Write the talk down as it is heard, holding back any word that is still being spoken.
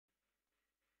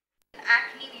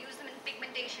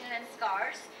pigmentation and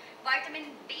scars.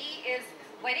 Vitamin B is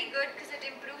very good because it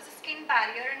improves the skin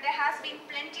barrier, and there has been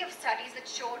plenty of studies that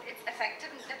shows its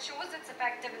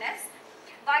effectiveness.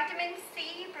 Vitamin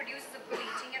C produces a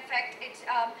bleaching effect. It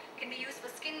can be used for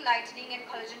skin lightening and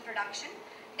collagen production.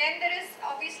 Then there is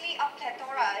obviously a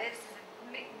plethora. There's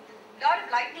a lot of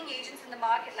lightening agents in the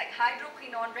market like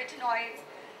hydroquinone, retinoids,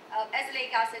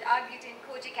 azelaic acid, arbutin,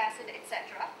 kojic acid,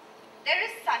 etc. There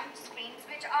is sunscreens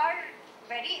which are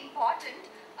very important.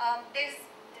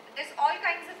 There's all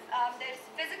kinds of, there's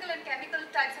physical and chemical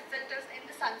types of filters in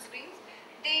the sunscreens.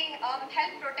 They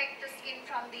help protect the skin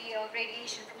from the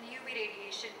radiation, from the UV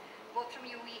radiation, both from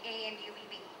UVA and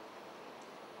UVB.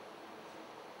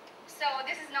 So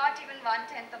this is not even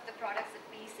 1/10 of the products that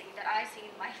we see, that I see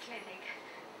in my clinic.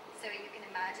 So you can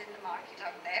imagine the market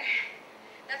out there.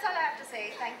 That's all I have to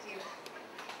say. Thank you.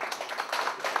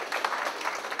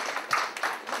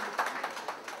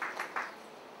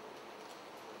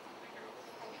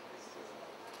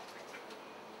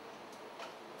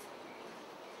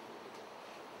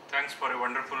 Thanks for a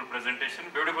wonderful presentation,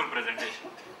 beautiful presentation.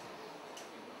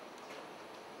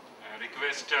 I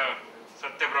request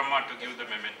Satya Brahma to give the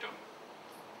memento.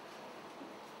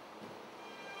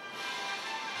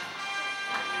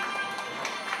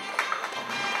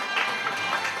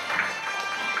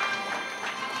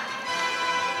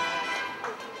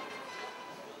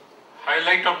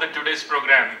 Highlight of the today's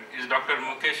program is Dr.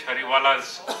 Mukesh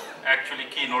Hariawala's actually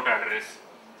keynote address.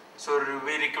 So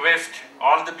we request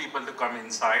all the people to come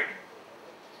inside.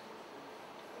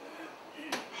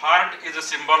 Heart is a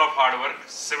symbol of hard work,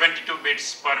 72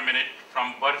 beats per minute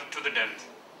from birth to the death.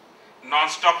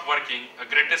 Non-stop working, a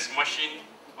greatest machine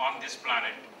on this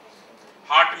planet.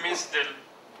 Heart means dil.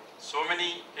 So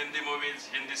many Hindi movies,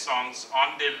 Hindi songs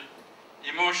on dil.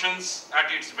 Emotions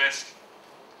at its best.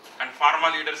 And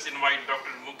pharma leaders invite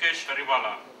Dr. Mukesh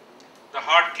Hariawala, the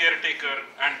heart caretaker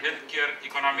and healthcare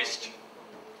economist.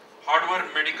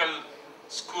 Harvard Medical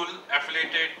School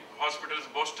affiliated hospitals,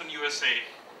 Boston, USA,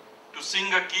 to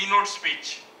sing a keynote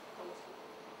speech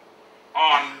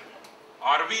on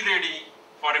 "Are we ready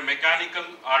for a mechanical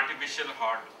artificial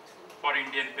heart for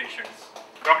Indian patients?"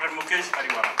 Dr. Mukesh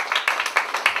Hariawala.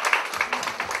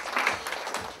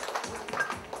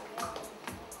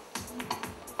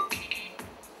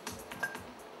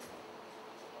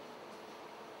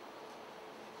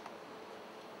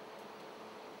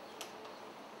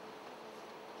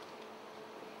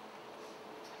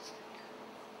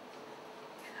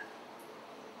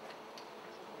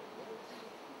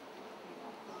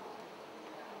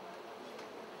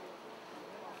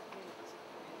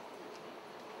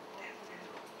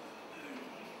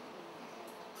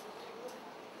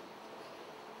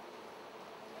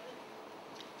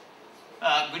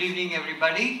 Good evening,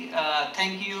 everybody.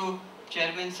 Thank you,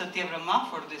 Chairman Satya Brahma,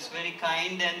 for this very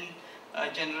kind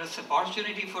and generous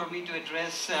opportunity for me to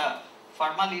address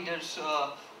pharma leaders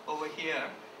over here.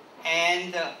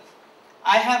 And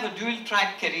I have a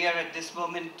dual-track career at this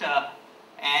moment,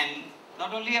 and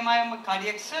not only am I a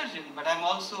cardiac surgeon, but I'm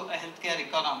also a healthcare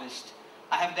economist.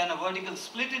 I have done a vertical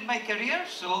split in my career,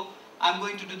 so I'm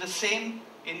going to do the same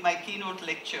in my keynote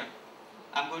lecture.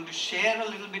 I'm going to share a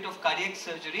little bit of cardiac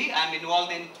surgery. I'm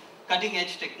involved in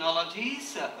cutting-edge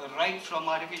technologies, right from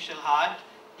artificial heart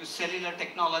to cellular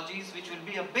technologies, which will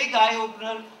be a big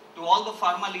eye-opener to all the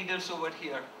pharma leaders over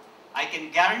here. I can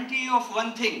guarantee you of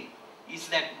one thing, is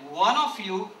that one of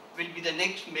you will be the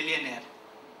next millionaire.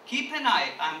 Keep an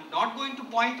eye. I'm not going to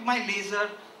point my laser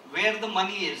where the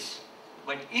money is,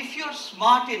 but if you're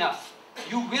smart enough,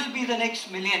 you will be the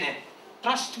next millionaire.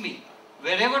 Trust me,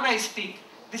 wherever I speak.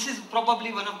 This is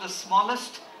probably one of the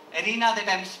smallest arena that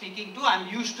I'm speaking to. I'm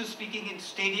used to speaking in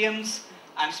stadiums.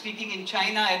 I'm speaking in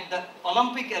China at the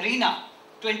Olympic arena.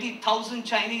 20,000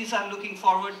 Chinese are looking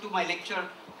forward to my lecture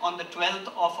on the 12th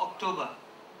of October.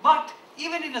 But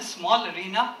even in a small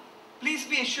arena, please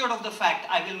be assured of the fact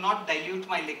I will not dilute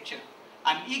my lecture.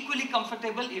 I'm equally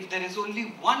comfortable if there is only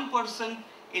one person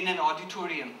in an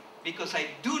auditorium, because I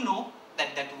do know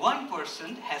that that one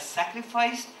person has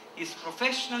sacrificed his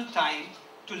professional time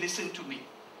to listen to me.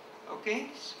 Okay?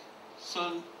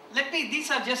 So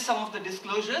these are just some of the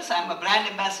disclosures. I'm a brand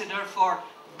ambassador for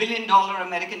billion-dollar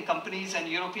American companies and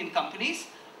European companies,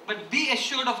 but be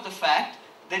assured of the fact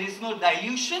there is no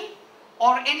dilution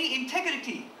or any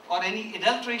integrity or any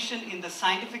adulteration in the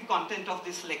scientific content of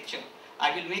this lecture.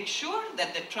 I will make sure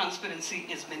that the transparency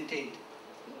is maintained.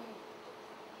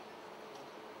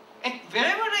 And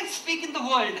wherever I speak in the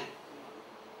world,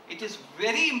 it is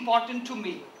very important to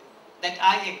me that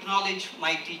I acknowledge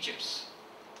my teachers.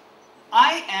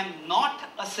 I am not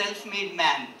a self-made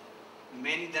man.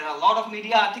 There are a lot of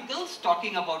media articles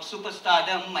talking about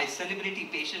superstardom, my celebrity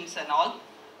patients and all.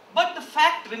 But the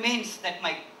fact remains that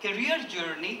my career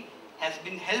journey has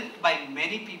been helped by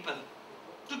many people.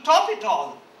 To top it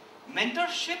all,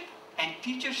 mentorship and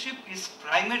teachership is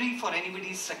primary for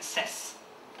anybody's success.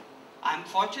 I'm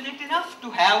fortunate enough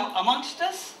to have amongst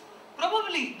us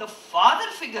probably the father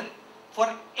figure for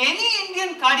any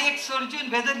Indian cardiac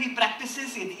surgeon, whether he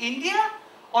practices in India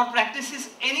or practices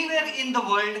anywhere in the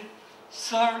world,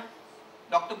 Sir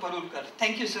Dr. Parulkar.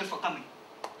 Thank you, sir, for coming.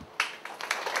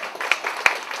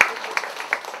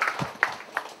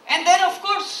 And then, of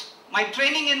course, my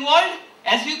training involved,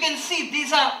 as you can see,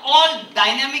 these are all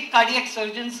dynamic cardiac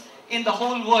surgeons in the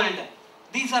whole world.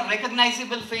 These are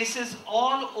recognizable faces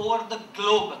all over the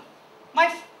globe.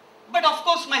 But of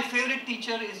course, my favorite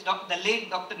teacher is the late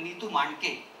Dr. Neetu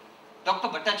Mandke, Dr.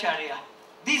 Bhattacharya.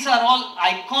 These are all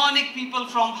iconic people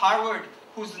from Harvard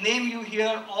whose name you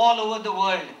hear all over the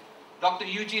world. Dr.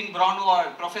 Eugene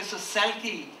Braunwald, Professor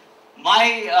Selke,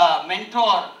 my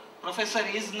mentor, Professor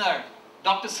Isner,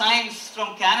 Dr. Symes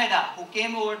from Canada, who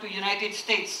came over to United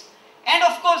States. And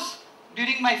of course,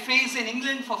 during my phase in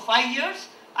England for 5 years,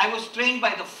 I was trained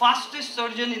by the fastest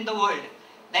surgeon in the world.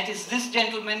 That is this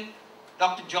gentleman,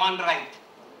 Dr. John Wright.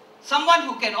 Someone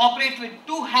who can operate with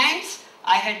 2 hands,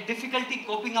 I had difficulty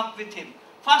coping up with him.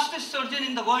 Fastest surgeon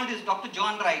in the world is Dr.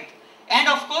 John Wright. And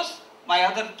of course, my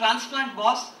other transplant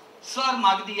boss, Sir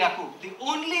Magdi Yaqub, the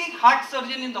only heart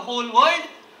surgeon in the whole world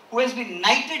who has been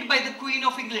knighted by the Queen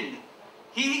of England.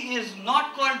 He is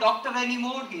not called doctor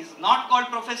anymore, he is not called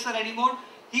professor anymore,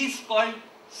 he is called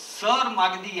Sir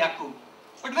Magdi Yaqub.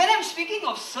 But when I am speaking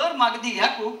of Sir Magdi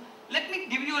Yaqub, let me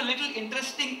give you a little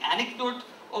interesting anecdote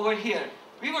over here.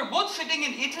 We were both sitting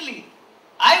in Italy.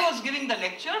 I was giving the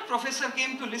lecture, professor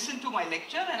came to listen to my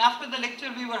lecture, and after the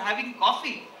lecture we were having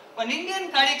coffee. An Indian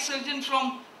cardiac surgeon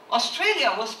from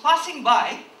Australia was passing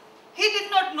by. He did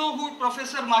not know who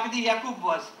Professor Magdi Yaqub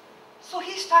was. So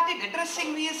he started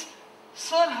addressing me as,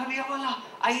 Sir Hariawala,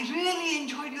 I really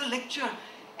enjoyed your lecture.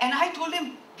 And I told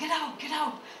him, get out, get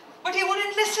out. But he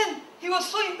wouldn't listen. He was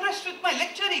so impressed with my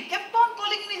lecture, he kept on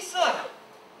calling me sir.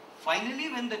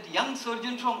 Finally, when that young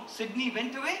surgeon from Sydney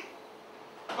went away,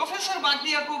 Professor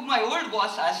Magdi Yaqub, my old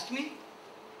boss, asked me,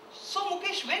 so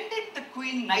Mukesh, when did the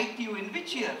Queen knight you, in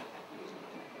which year?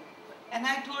 And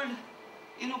I told,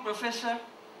 you know, Professor,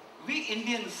 we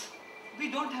Indians, we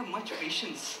don't have much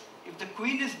patience. If the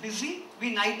Queen is busy,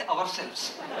 we knight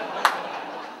ourselves.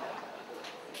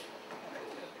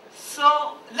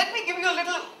 So let me give you a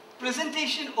little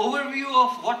presentation overview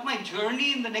of what my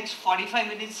journey in the next 45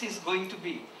 minutes is going to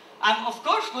be. I'm of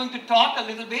course going to talk a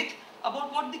little bit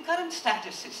about what the current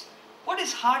status is. What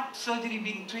is heart surgery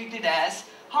being treated as?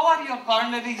 How are your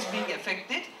coronaries being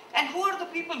affected? And who are the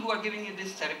people who are giving you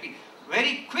this therapy?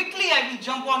 Very quickly I will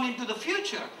jump on into the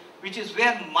future, which is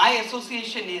where my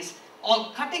association is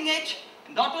all cutting edge,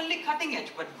 not only cutting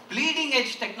edge, but bleeding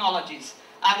edge technologies.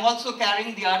 I'm also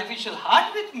carrying the artificial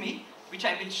heart with me, which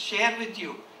I will share with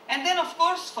you. And then of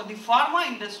course, for the pharma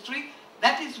industry,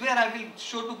 that is where I will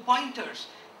show 2 pointers.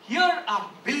 Here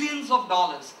are billions of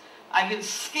dollars. I will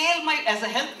scale as a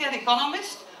healthcare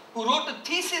economist who wrote a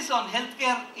thesis on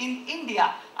healthcare in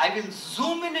India. I will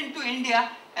zoom in into India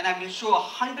and I will show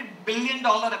 $100 billion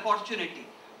opportunity.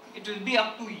 It will be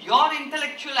up to your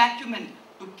intellectual acumen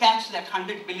to catch that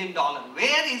 $100 billion.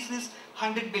 Where is this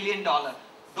 $100 billion?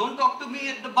 Don't talk to me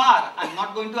at the bar. I'm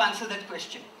not going to answer that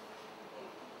question.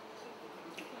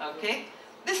 Okay?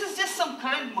 This is just some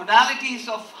current modalities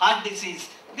of heart disease.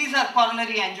 These are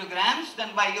coronary angiograms done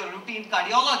by your routine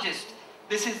cardiologist.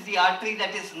 This is the artery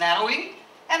that is narrowing.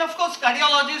 And of course,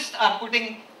 cardiologists are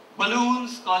putting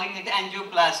balloons, calling it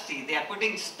angioplasty. They are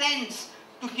putting stents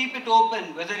to keep it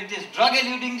open, whether it is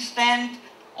drug-eluting stent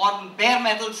or bare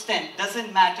metal stent,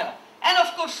 doesn't matter. And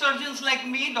of course, surgeons like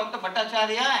me, Dr.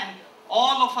 Bhattacharya, and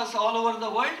all of us all over the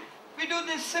world, we do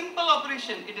this simple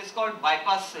operation. It is called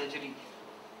bypass surgery.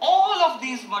 All of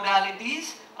these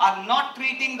modalities are not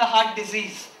treating the heart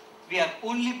disease. We are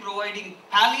only providing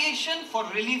palliation for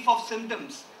relief of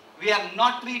symptoms. We are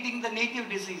not treating the native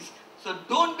disease. So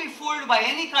don't be fooled by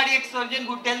any cardiac surgeon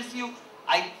who tells you,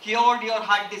 I cured your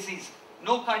heart disease.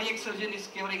 No cardiac surgeon is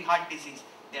curing heart disease.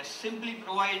 They are simply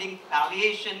providing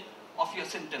palliation of your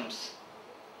symptoms.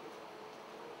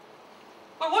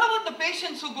 But what about the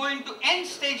patients who go into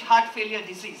end-stage heart failure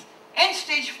disease?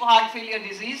 End-stage heart failure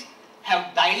disease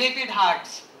have dilated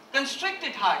hearts,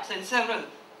 constricted hearts, and several.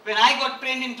 When I got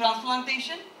trained in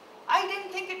transplantation, I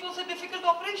didn't think it was a difficult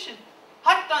operation.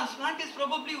 Heart transplant is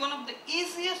probably one of the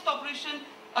easiest operations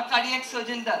a cardiac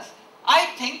surgeon does. I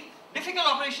think difficult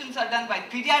operations are done by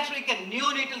pediatric and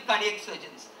neonatal cardiac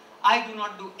surgeons. I do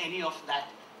not do any of that.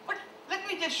 But let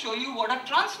me just show you what a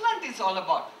transplant is all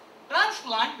about.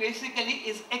 Transplant basically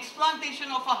is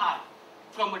explantation of a heart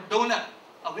from a donor,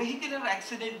 a vehicular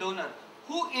accident donor,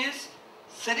 who is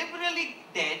cerebrally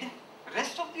dead,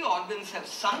 rest of the organs have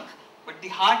sunk, but the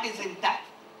heart is intact.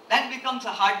 That becomes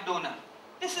a heart donor.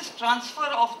 This is transfer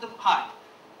of the heart,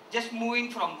 just moving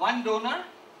from one donor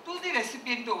to the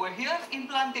recipient over here,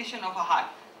 implantation of a heart.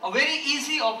 A very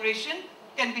easy operation,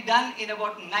 can be done in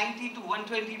about 90 to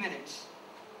 120 minutes.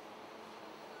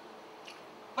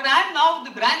 But I am now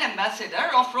the brand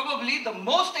ambassador of probably the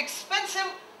most expensive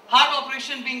heart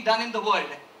operation being done in the world.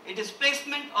 It is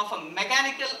placement of a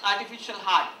mechanical artificial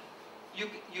heart. You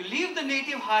leave the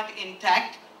native heart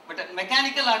intact, but a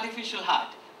mechanical artificial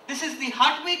heart. This is the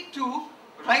Heartbeat 2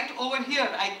 right over here.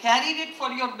 I carried it for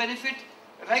your benefit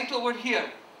right over here.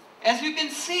 As you can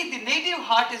see, the native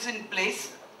heart is in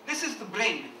place. This is the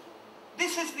brain.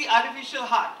 This is the artificial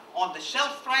heart. On the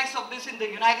shelf price of this in the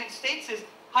United States is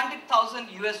 100,000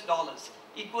 US dollars,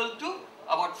 equal to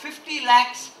about 50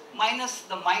 lakhs minus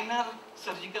the minor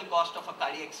surgical cost of a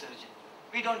cardiac surgeon.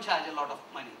 We don't charge a lot of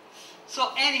money.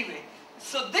 So anyway,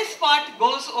 so this part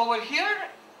goes over here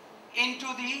into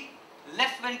the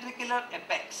left ventricular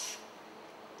apex.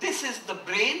 This is the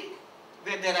brain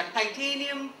where there are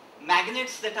titanium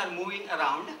magnets that are moving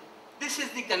around. This is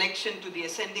the connection to the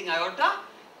ascending aorta,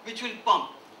 which will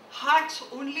pump. Heart's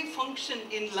only function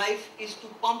in life is to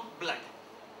pump blood,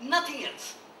 nothing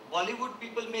else. Bollywood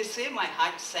people may say, my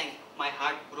heart sank, my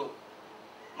heart broke.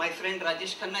 My friend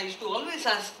Rajesh Khanna used to always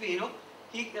ask me,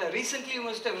 he recently you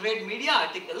must have read media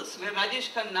articles where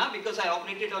Rajesh Khanna, because I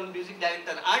operated on music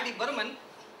director R.D. Burman,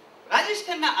 Rajesh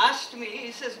Khanna asked me,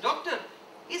 he says, doctor,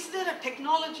 is there a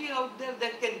technology out there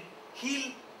that can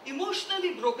heal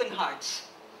emotionally broken hearts?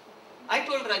 I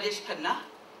told Rajesh Khanna,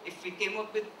 if we came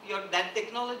up with that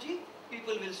technology,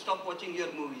 people will stop watching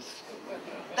your movies.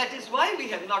 That is why we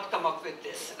have not come up with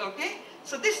this, okay?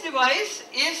 So this device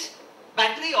is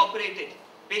battery operated.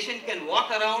 Patient can walk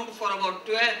around for about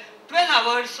 12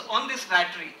 hours on this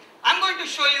battery. I'm going to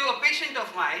show you a patient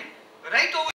of mine right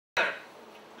over here.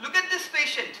 Look at this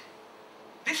patient.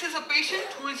 This is a patient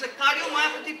who is a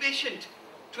cardiomyopathy patient,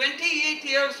 28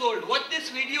 years old. Watch this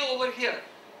video over here.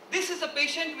 This is a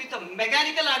patient with a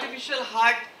mechanical artificial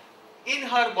heart in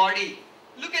her body.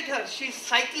 Look at her, she's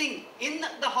cycling in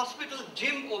the hospital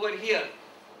gym over here.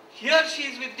 Here she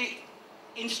is with the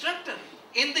instructor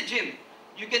in the gym.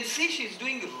 You can see she's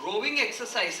doing rowing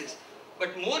exercises.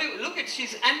 But more, look at,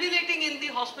 she's ambulating in the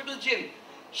hospital gym.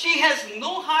 She has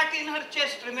no heart in her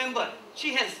chest, remember.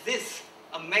 She has this,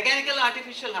 a mechanical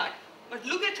artificial heart. But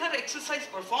look at her exercise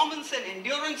performance and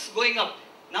endurance going up.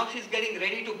 Now she's getting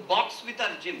ready to box with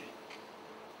her gym.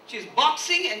 She's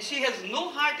boxing and she has no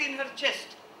heart in her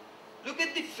chest. Look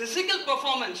at the physical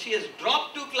performance. She has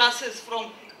dropped 2 classes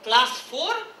from class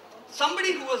 4.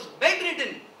 Somebody who was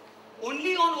bedridden,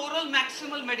 only on oral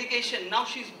maximal medication. Now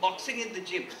she's boxing in the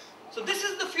gym. So this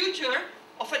is the future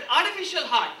of an artificial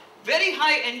heart. Very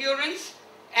high endurance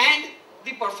and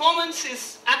the performance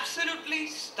is absolutely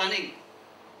stunning.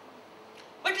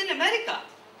 But in America,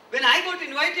 when I got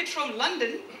invited from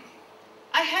London,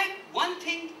 I had one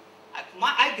thing.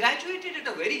 I graduated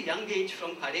at a very young age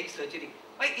from cardiac surgery.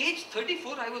 By age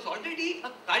 34, I was already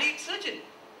a cardiac surgeon.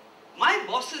 My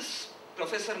bosses,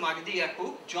 Professor Magdi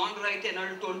Yakub, John Wright and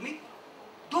all told me,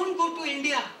 don't go to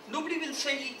India. Nobody will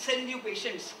send you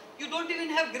patients. You don't even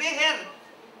have grey hair.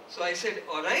 So I said,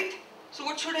 all right. So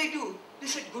what should I do? They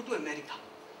said, go to America.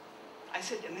 I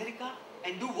said, America?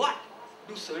 And do what?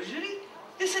 Do surgery?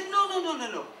 They said,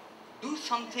 no. Do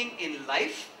something in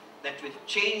life that will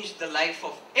change the life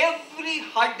of every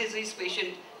heart disease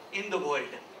patient in the world.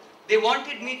 They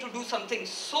wanted me to do something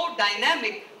so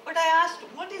dynamic, but I asked,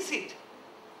 what is it?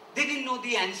 They didn't know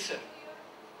the answer.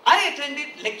 I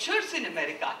attended lectures in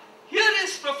America. Here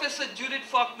is Professor Judith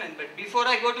Faulkman, but before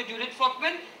I go to Judith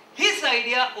Faulkman, his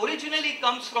idea originally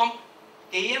comes from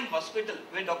KM Hospital,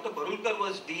 where Dr. Parulkar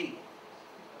was dean.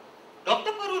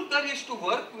 Dr. Parulkar used to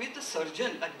work with a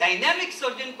surgeon, a dynamic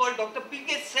surgeon called Dr.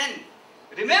 P.K. Sen.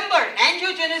 Remember,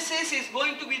 angiogenesis is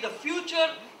going to be the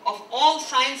future of all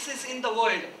sciences in the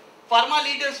world. Pharma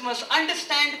leaders must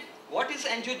understand what is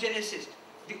angiogenesis.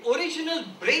 The original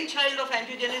brainchild of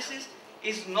angiogenesis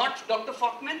is not Dr.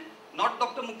 Faulkman, not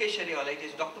Dr. Mukesh Hariawala, it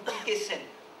is Dr. P.K. Sen.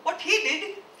 What he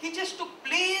did, he just took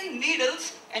plain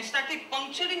needles and started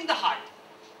puncturing the heart.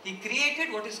 He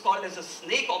created what is called as a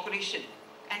snake operation.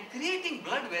 And creating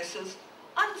blood vessels,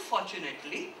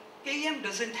 unfortunately, KM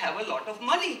doesn't have a lot of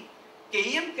money.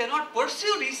 KM cannot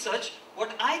pursue research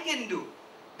what I can do.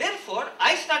 Therefore,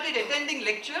 I started attending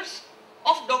lectures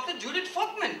of Dr. Judith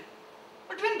Faulkman.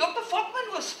 But when Dr.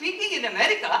 Fockman was speaking in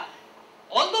America,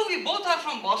 although we both are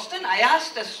from Boston, I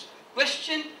asked a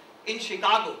question in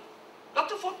Chicago.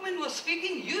 Dr. Fockman was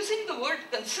speaking using the word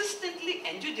consistently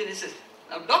angiogenesis.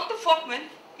 Now, Dr. Fockman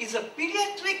is a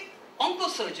pediatric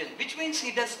oncosurgeon, which means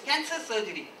he does cancer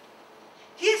surgery.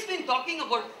 He has been talking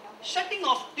about shutting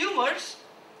off tumors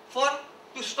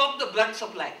to stop the blood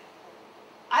supply.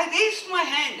 I raised my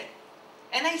hand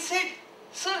and I said,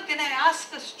 "Sir, can I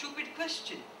ask a stupid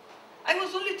question?" I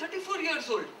was only 34 years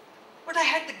old, but I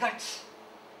had the guts.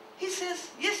 He says,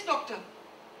 "Yes, doctor.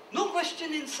 No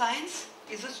question in science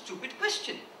is a stupid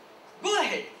question. Go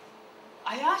ahead."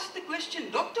 I asked the question,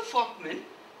 "Dr. Fockman,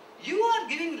 you are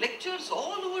giving lectures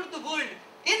all over the world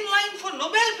in line for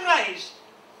Nobel Prize,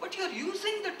 but you are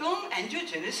using the term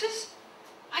angiogenesis.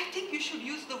 I think you should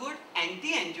use the word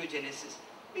anti-angiogenesis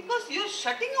because you are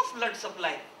shutting off blood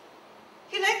supply."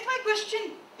 He liked my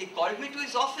question. He called me to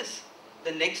his office.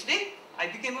 The next day, I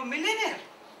became a millionaire.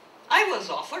 I was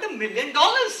offered $1 million.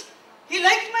 He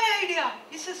liked my idea.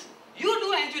 He says, "You do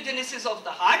angiogenesis of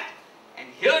the heart,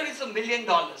 and here is $1 million.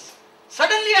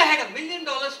 Suddenly, I had $1 million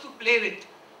to play with.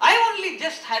 I only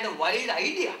just had a wild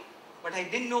idea, but I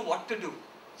didn't know what to do.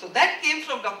 So that came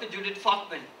from Dr. Judith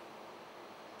Fockman.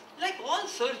 Like all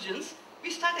surgeons,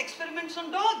 we start experiments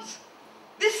on dogs.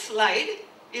 This slide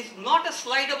is not a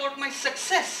slide about my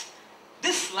success.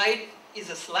 This slide is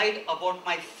a slide about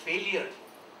my failure.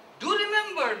 Do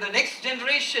remember, the next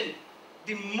generation,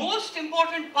 the most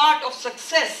important part of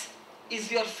success is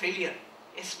your failure,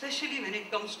 especially when it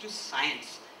comes to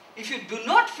science. If you do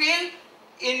not fail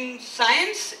in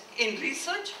science, in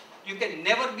research, you can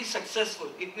never be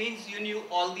successful. It means you knew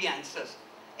all the answers.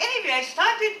 Anyway, I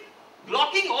started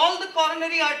blocking all the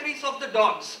coronary arteries of the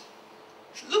dogs.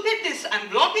 Look at this, I'm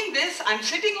blocking this, I'm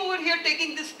sitting over here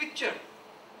taking this picture.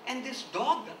 And this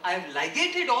dog, I have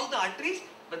ligated all the arteries,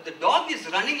 but the dog is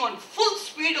running on full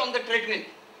speed on the treadmill.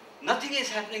 Nothing is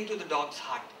happening to the dog's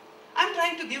heart. I'm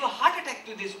trying to give a heart attack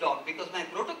to this dog because my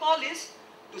protocol is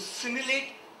to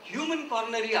simulate human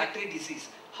coronary artery disease.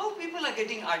 How people are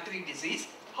getting artery disease,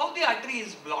 how the artery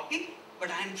is blocking,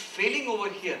 but I'm failing over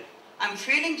here. I'm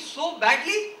failing so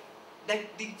badly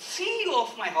that the CEO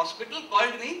of my hospital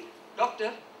called me,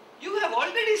 "Doctor, you have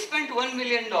already spent $1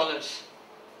 million.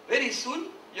 Very soon,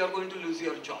 you're going to lose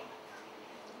your job."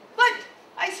 But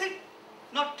I said,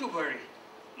 not to worry.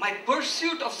 My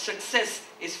pursuit of success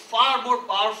is far more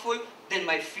powerful than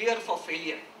my fear for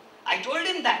failure. I told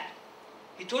him that.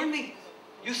 He told me,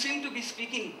 "You seem to be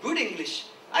speaking good English.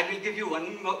 I will give you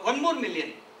one more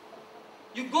million.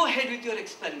 You go ahead with your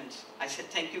experiments." I said,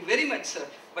 "Thank you very much, sir."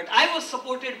 But I was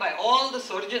supported by all the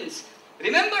surgeons.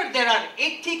 Remember, there are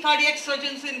 80 cardiac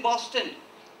surgeons in Boston,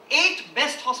 8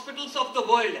 best hospitals of the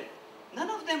world. None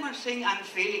of them are saying I'm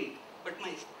failing, but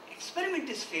my experiment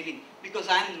is failing because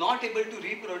I am not able to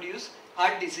reproduce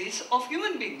heart disease of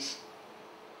human beings.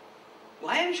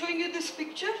 Why I am showing you this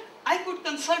picture? I could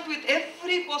consult with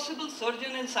every possible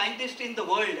surgeon and scientist in the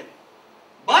world,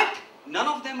 but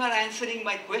none of them are answering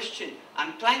my question.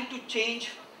 I'm trying to change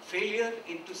failure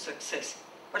into success.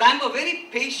 But I'm a very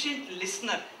patient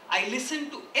listener. I listen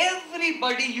to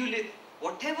everybody,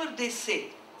 whatever they say.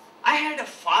 I had a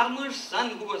farmer's son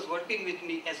who was working with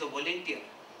me as a volunteer.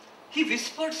 He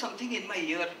whispered something in my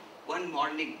ear one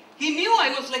morning. He knew I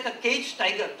was like a caged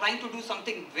tiger trying to do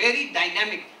something very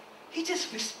dynamic. He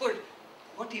just whispered.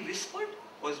 What he whispered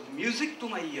was music to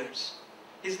my ears.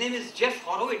 His name is Jeff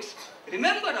Horowitz.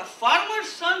 Remember, a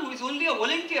farmer's son who is only a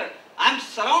volunteer. I'm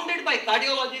surrounded by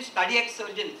cardiologists, cardiac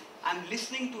surgeons. I'm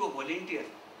listening to a volunteer.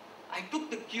 I took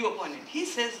the cue upon it.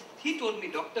 He told me,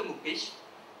 "Dr. Mukesh,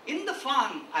 in the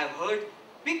farm, I've heard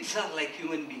pigs are like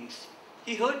human beings."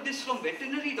 He heard this from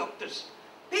veterinary doctors.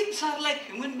 Pigs are like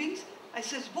human beings? I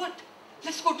says, "What?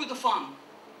 Let's go to the farm."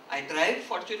 I drive,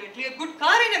 fortunately, a good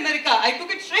car in America. I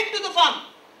took it straight to the farm.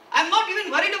 I'm not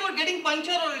even worried about getting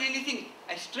puncture or anything.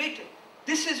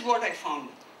 This is what I found.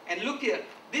 And look here,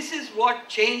 this is what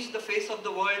changed the face of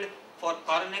the world for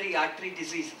coronary artery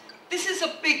disease. This is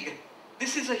a pig.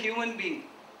 This is a human being.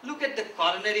 Look at the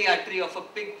coronary artery of a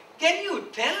pig. Can you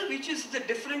tell which is the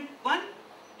different one?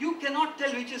 You cannot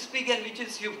tell which is pig and which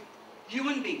is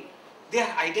human being. They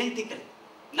are identical.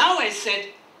 Now I said,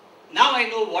 now I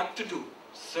know what to do.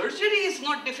 Surgery is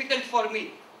not difficult for me,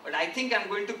 but I think I'm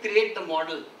going to create the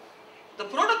model. The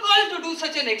protocol to do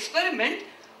such an experiment,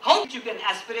 how you can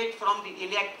aspirate from the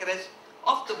iliac crest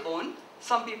of the bone.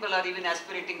 Some people are even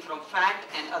aspirating from fat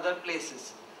and other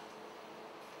places.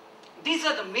 These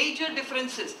are the major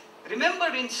differences. Remember,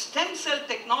 in stem cell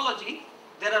technology,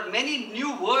 there are many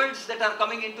new words that are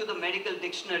coming into the medical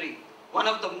dictionary. One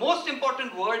of the most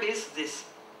important words is this,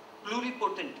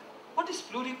 pluripotent. What is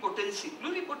pluripotency?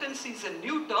 Pluripotency is a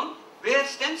new term where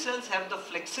stem cells have the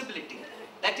flexibility.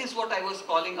 That is what I was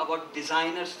calling about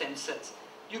designer stem cells.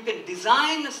 You can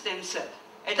design a stem cell.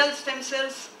 Adult stem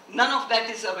cells, none of that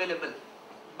is available.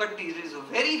 But there is a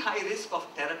very high risk of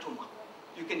teratoma.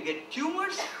 You can get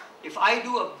tumors. If I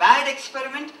do a bad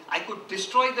experiment, I could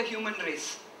destroy the human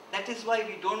race. That is why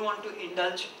we don't want to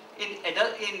indulge in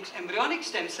embryonic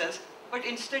stem cells, but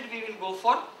instead we will go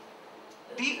for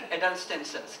the adult stem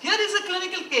cells. Here is a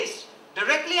clinical case.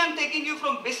 Directly I am taking you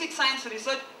from basic science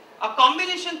research, a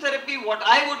combination therapy, what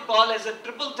I would call as a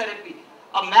triple therapy,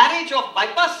 a marriage of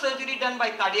bypass surgery done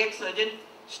by cardiac surgeon,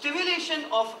 stimulation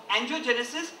of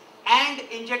angiogenesis and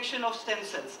injection of stem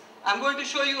cells. I am going to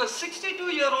show you a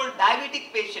 62-year-old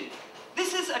diabetic patient.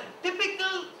 This is a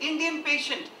typical Indian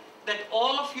patient that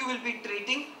all of you will be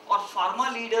treating, or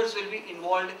pharma leaders will be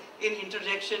involved in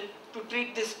interjection to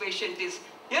treat this patient.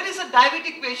 Here is a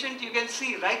diabetic patient. You can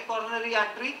see right coronary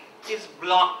artery is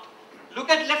blocked.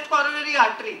 Look at left coronary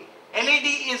artery. LAD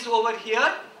is over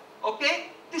here. Okay.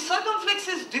 The circumflex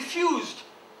is diffused.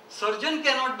 Surgeon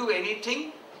cannot do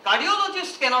anything.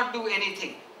 Cardiologist cannot do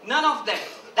anything. None of that.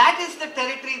 That is the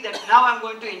territory that now I am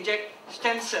going to inject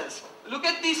stem cells. Look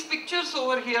at these pictures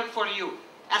over here for you.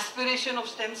 Aspiration of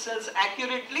stem cells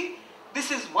accurately.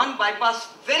 This is one bypass,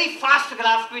 very fast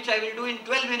graft which I will do in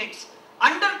 12 minutes.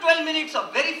 Under 12 minutes a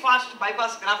very fast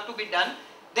bypass graft to be done,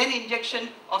 then injection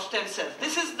of stem cells.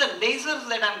 This is the lasers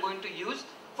that I am going to use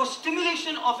for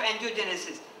stimulation of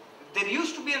angiogenesis. There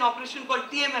used to be an operation called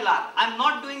TMLR. I am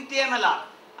not doing TMLR.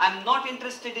 I am not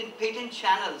interested in patent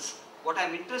channels. What I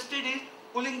am interested in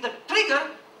pulling the trigger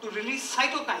to release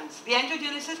cytokines. The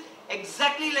angiogenesis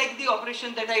exactly like the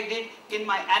operation that I did in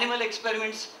my animal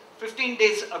experiments 15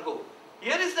 days ago.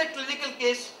 Here is the clinical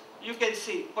case you can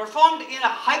see, performed in a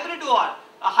hybrid OR.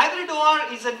 A hybrid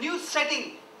OR is a new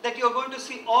setting that you are going to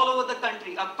see all over the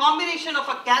country. A combination of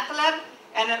a cath lab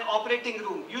and an operating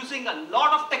room using a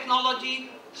lot of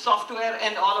technology, software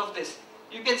and all of this.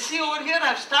 You can see over here I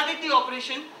have started the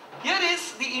operation. Here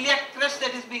is the iliac crest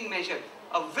that is being measured.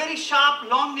 A very sharp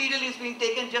long needle is being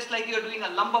taken just like you are doing a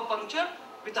lumbar puncture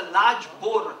with a large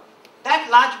bore. That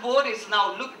large bore is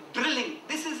now, look, drilling.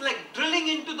 This is like drilling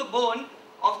into the bone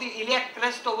of the iliac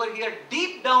crest over here,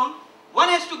 deep down. One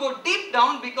has to go deep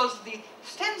down because the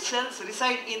stem cells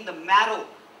reside in the marrow.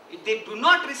 They do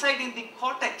not reside in the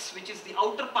cortex, which is the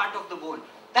outer part of the bone.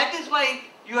 That is why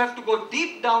you have to go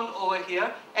deep down over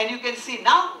here. And you can see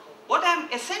now, what I am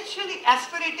essentially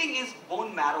aspirating is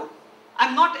bone marrow. I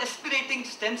am not aspirating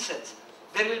stem cells.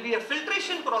 There will be a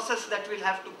filtration process that we'll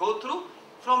have to go through.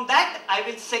 From that, I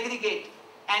will segregate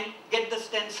and get the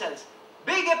stem cells.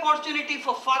 Big opportunity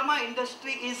for pharma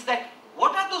industry is that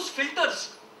what are those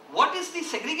filters? What is the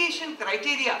segregation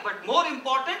criteria? But more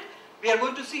important, we are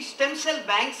going to see stem cell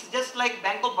banks just like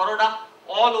Bank of Baroda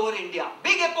all over India.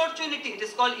 Big opportunity. It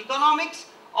is called economics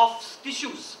of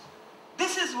tissues.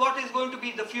 This is what is going to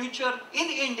be the future in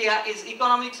India, is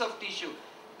economics of tissue.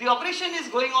 The operation is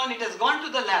going on. It has gone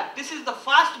to the lab. This is the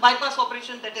fast bypass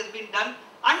operation that has been done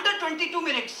under 22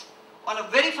 minutes on a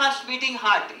very fast beating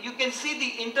heart. You can see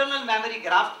the internal mammary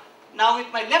graft. Now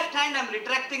with my left hand I am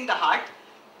retracting the heart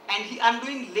and I am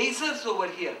doing lasers over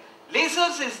here.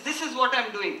 Lasers this is what I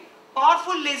am doing.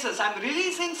 Powerful lasers. I am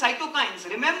releasing cytokines.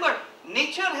 Remember,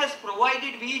 nature has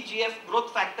provided VEGF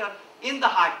growth factor in the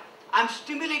heart. I am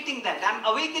stimulating that. I am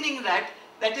awakening that.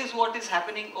 That is what is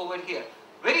happening over here.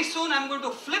 Very soon I am going to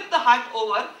flip the heart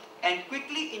over and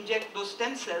quickly inject those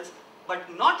stem cells,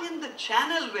 but not in the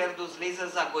channel where those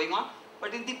lasers are going on,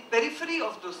 but in the periphery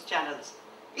of those channels.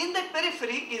 In that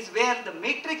periphery is where the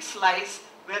matrix lies,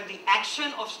 where the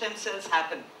action of stem cells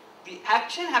happen. The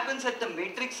action happens at the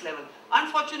matrix level.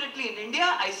 Unfortunately in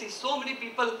India, I see so many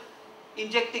people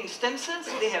injecting stem cells,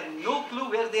 they have no clue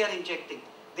where they are injecting.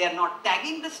 They are not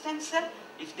tagging the stem cell.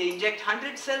 If they inject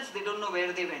 100 cells, they don't know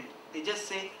where they went. They just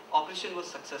say operation was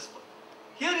successful.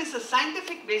 Here is the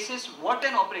scientific basis, what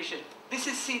an operation. This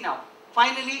is C now.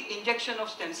 Finally, injection of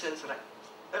stem cells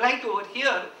right over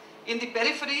here in the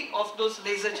periphery of those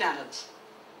laser channels.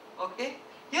 Okay.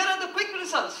 Here are the quick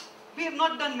results. We have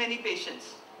not done many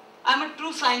patients. I am a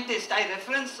true scientist. I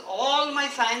reference all my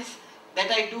science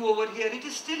that I do over here. It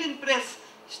is still in press,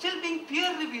 still being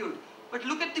peer reviewed. But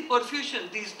look at the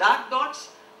perfusion. These dark dots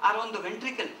are on the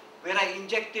ventricle where I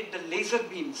injected the laser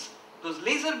beams. Those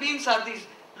laser beams are these.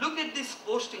 Look at this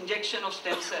post-injection of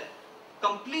stem cell.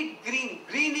 Complete green.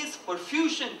 Green is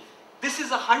perfusion. This is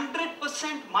 100%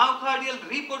 myocardial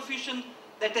reperfusion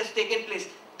that has taken place.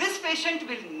 This patient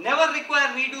will never require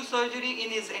redo surgery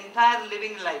in his entire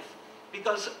living life,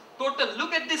 because total,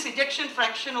 look at this ejection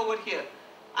fraction over here.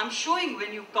 I'm showing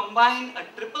when you combine a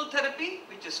triple therapy,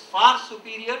 which is far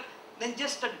superior than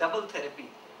just a double therapy.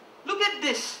 Look at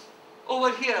this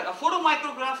over here, a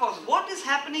photomicrograph of what is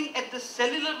happening at the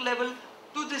cellular level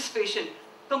to this patient.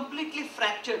 Completely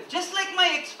fractured. Just like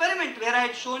my experiment where I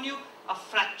had shown you a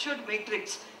fractured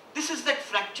matrix. This is that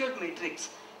fractured matrix.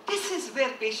 This is where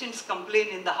patients complain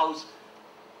in the house.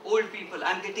 Old people,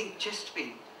 I'm getting chest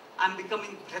pain. I'm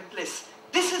becoming breathless.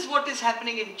 This is what is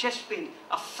happening in chest pain.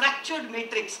 A fractured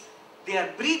matrix. They are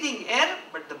breathing air,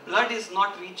 but the blood is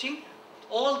not reaching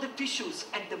all the tissues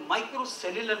at the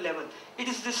microcellular level. It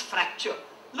is this fracture.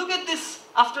 Look at this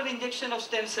after injection of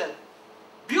stem cell.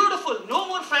 Beautiful. No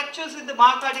more fractures in the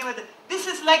myocardium. This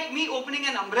is like me opening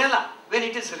an umbrella when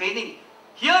it is raining.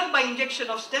 Here, by injection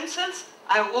of stem cells,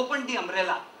 I have opened the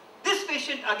umbrella. This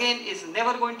patient again is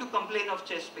never going to complain of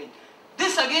chest pain.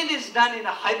 This again is done in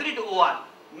a hybrid OR.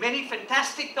 Many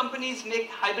fantastic companies make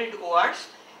hybrid ORs,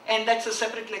 and that's a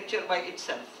separate lecture by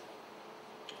itself.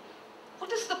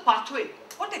 What is the pathway?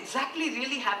 What exactly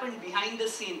really happened behind the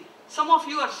scene? Some of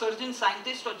you are surgeon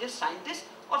scientists or just scientists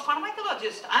or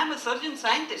pharmacologists. I am a surgeon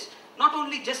scientist, not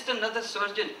only just another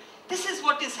surgeon. This is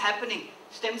what is happening.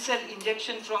 Stem cell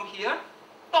injection from here,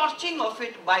 torching of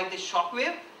it by the shock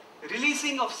wave,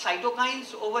 releasing of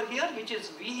cytokines over here, which is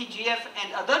VEGF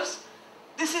and others.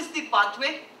 This is the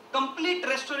pathway. Complete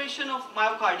restoration of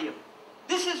myocardium.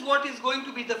 This is what is going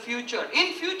to be the future.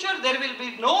 In future, there will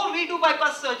be no redo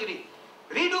bypass surgery.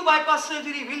 Redo bypass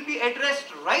surgery will be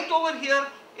addressed right over here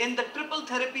in the triple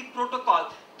therapy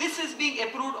protocol. This is being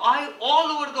approved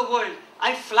all over the world.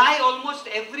 I fly almost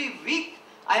every week.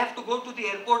 I have to go to the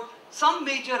airport, some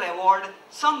major award,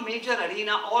 some major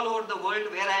arena all over the world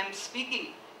where I am speaking.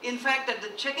 In fact, at the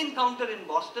check-in counter in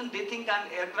Boston, they think I am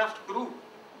aircraft crew.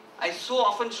 I so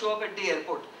often show up at the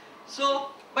airport.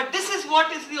 But this is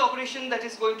what is the operation that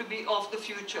is going to be of the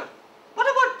future. What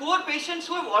about poor patients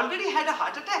who have already had a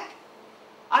heart attack?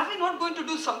 Are we not going to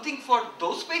do something for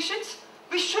those patients?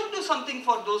 We should do something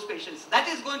for those patients. That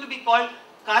is going to be called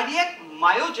cardiac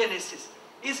myogenesis.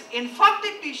 Is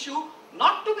infarcted tissue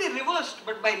not to be reversed,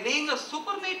 but by laying a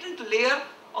supernatant layer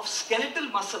of skeletal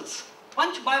muscles.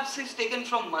 Punch biopsies taken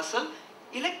from muscle,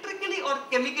 electrically or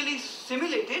chemically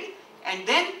simulated, and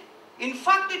then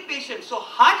infarcted patients. So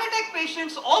heart attack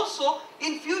patients also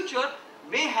in future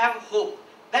may have hope.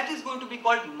 That is going to be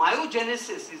called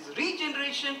myogenesis, is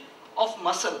regeneration of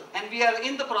muscle, and we are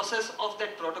in the process of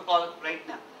that protocol right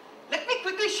now. Let me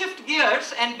quickly shift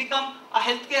gears and become a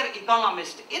healthcare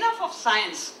economist. Enough of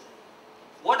science.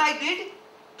 What I did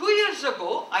 2 years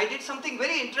ago, I did something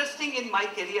very interesting in my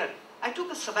career. I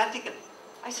took a sabbatical.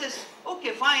 I says,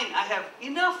 okay, fine, I have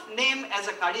enough name as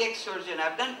a cardiac surgeon.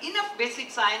 I've done enough basic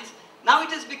science. Now it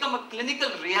has become a clinical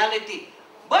reality.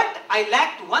 But I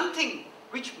lacked one thing,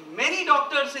 which many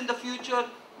doctors in the future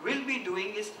will be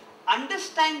doing, is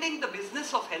understanding the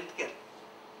business of healthcare.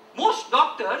 Most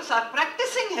doctors are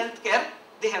practicing healthcare.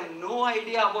 They have no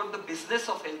idea about the business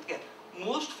of healthcare.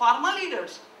 Most pharma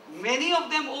leaders, many of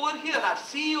them over here are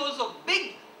CEOs of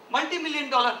big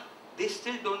multi-million-dollar. They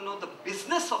still don't know the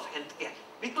business of healthcare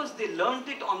because they learned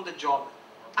it on the job.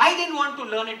 I didn't want to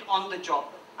learn it on the job.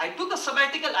 I took a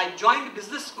sabbatical. I joined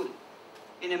business school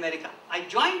in America. I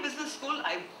joined business school.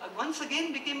 I once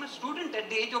again became a student at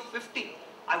the age of 50.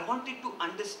 I wanted to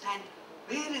understand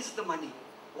where is the money,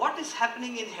 what is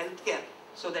happening in healthcare,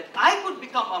 so that I could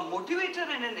become a motivator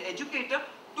and an educator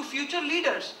to future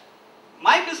leaders.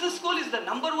 My business school is the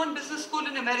 #1 business school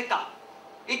in America.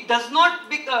 It does not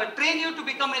train you to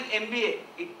become an MBA.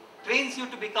 It trains you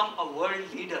to become a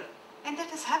world leader. And that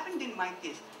has happened in my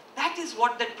case. That is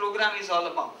what that program is all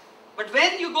about. But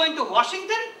when you go into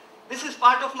Washington, this is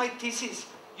part of my thesis.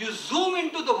 You zoom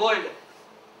into the world.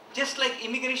 Just like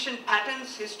immigration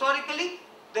patterns historically,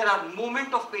 there are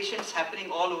movement of patients happening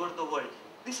all over the world.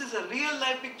 This is a real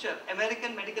life picture,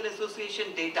 American Medical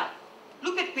Association data.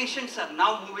 Look at patients are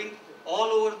now moving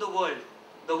all over the world.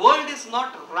 The world is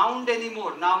not round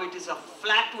anymore. Now it is a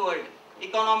flat world.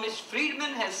 Economist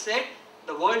Friedman has said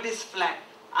the world is flat.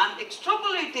 I'm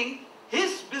extrapolating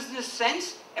his business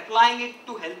sense, applying it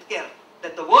to healthcare,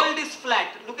 that the world is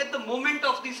flat. Look at the movement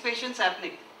of these patients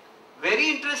happening. Very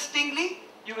interestingly,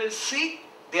 you will see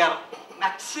their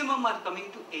maximum are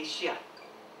coming to Asia.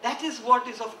 That is what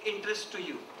is of interest to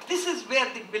you. This is where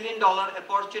the billion-dollar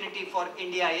opportunity for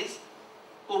India is,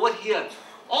 over here.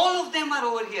 All of them are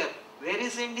over here. Where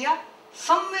is India?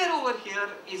 Somewhere over here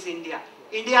is India.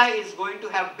 India is going to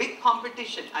have big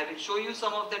competition. I will show you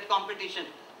some of that competition.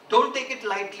 Don't take it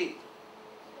lightly.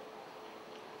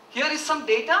 Here is some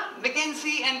data.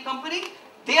 McKinsey and Company,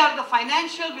 they are the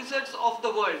financial wizards of the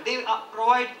world. They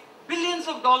provide billions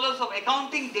of dollars of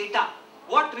accounting data.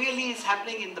 what really is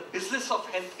happening in the business of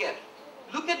healthcare.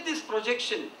 Look at this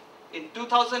projection. In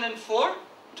 2004,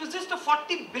 it was just a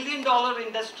 $40 billion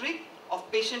industry of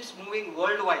patients moving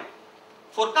worldwide.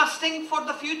 Forecasting for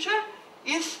the future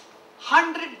is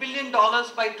 $100 billion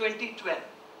by 2012.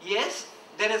 Yes,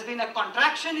 there has been a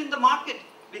contraction in the market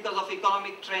because of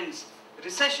economic trends.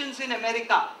 Recessions in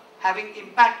America having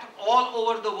impact all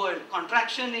over the world,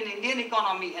 contraction in Indian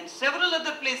economy and several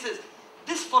other places.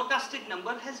 This forecasted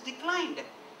number has declined.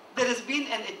 There has been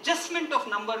an adjustment of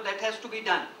number that has to be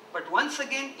done. But once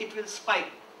again, it will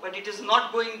spike. But it is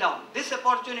not going down. This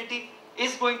opportunity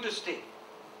is going to stay.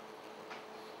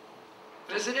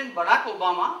 President Barack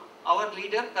Obama, our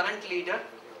leader, current leader,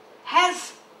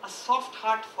 has a soft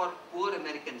heart for poor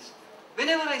Americans.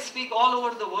 Whenever I speak all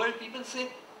over the world, people say,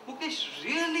 Mukesh,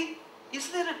 really? Is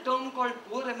there a term called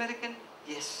poor American?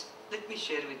 Yes, let me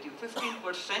share with you.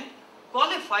 15%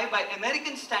 qualify by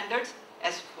American standards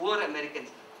as poor Americans.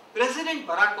 President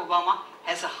Barack Obama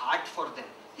has a heart for them.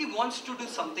 He wants to do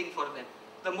something for them.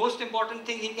 The most important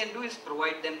thing he can do is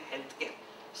provide them health care.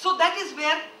 So that is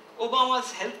where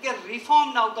Obama's healthcare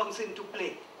reform now comes into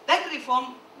play. That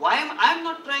reform, I'm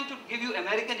not trying to give you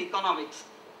American economics.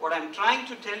 What I'm trying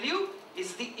to tell you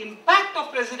is the impact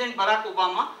of President Barack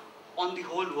Obama on the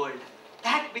whole world.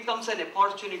 That becomes an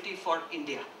opportunity for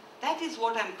India. That is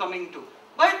what I'm coming to.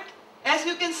 But as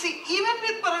you can see, even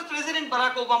with President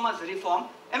Barack Obama's reform,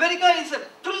 America is a $1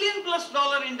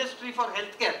 trillion+ industry for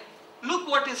healthcare. Look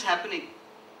what is happening.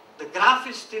 The graph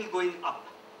is still going up.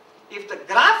 If the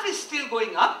graph is still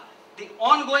going up, the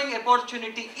ongoing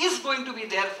opportunity is going to be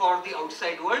there for the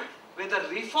outside world, whether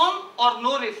reform or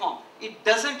no reform. It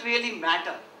doesn't really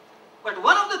matter. But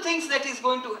one of the things that is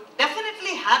going to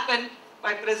definitely happen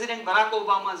by President Barack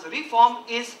Obama's reform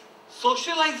is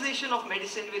socialization of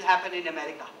medicine will happen in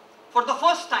America. For the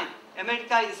first time,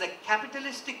 America is a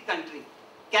capitalistic country.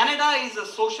 Canada is a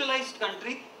socialized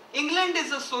country. England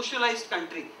is a socialized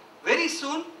country. Very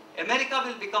soon, America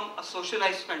will become a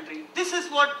socialized country. This is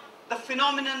what the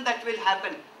phenomenon that will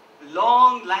happen.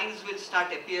 Long lines will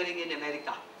start appearing in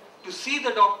America to see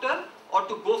the doctor or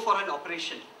to go for an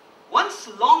operation.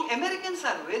 Americans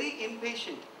are very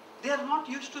impatient. They are not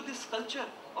used to this culture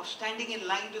of standing in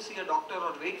line to see a doctor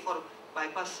or wait for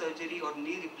bypass surgery or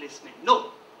knee replacement.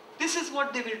 No, this is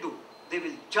what they will do. They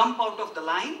will jump out of the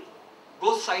line,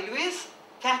 go sideways,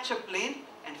 catch a plane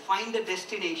and find a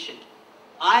destination.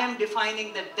 I am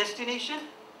defining that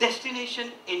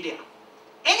destination India.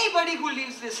 Anybody who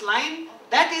leaves this line,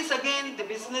 that is again the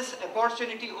business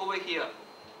opportunity over here.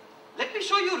 Let me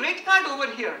show you rate card over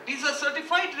here. These are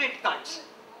certified rate cards.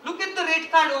 Look at the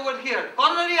rate card over here.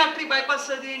 Coronary artery bypass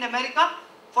surgery in America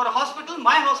for a hospital.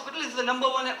 My hospital is the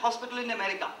 #1 hospital in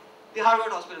America, the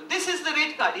Harvard Hospital. This is the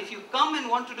rate card. If you come and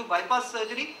want to do bypass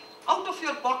surgery out of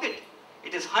your pocket,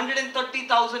 it is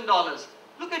 $130,000.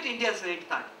 Look at India's rate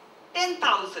card.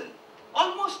 10,000,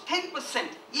 almost 10%.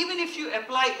 Even if you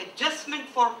apply adjustment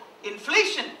for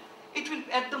inflation, it will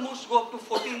at the most go up to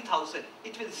 14,000.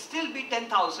 It will still be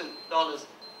 $10,000.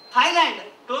 Thailand,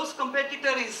 close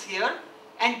competitor is here,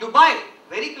 and Dubai,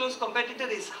 very close competitor,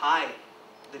 is high.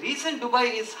 The reason Dubai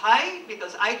is high,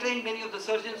 because I trained many of the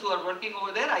surgeons who are working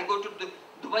over there, I go to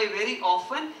Dubai very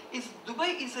often, is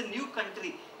Dubai is a new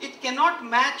country. It cannot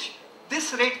match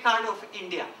this rate card of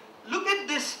India. Look at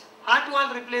this. Heart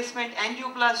valve replacement,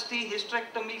 angioplasty,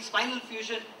 hysterectomy, spinal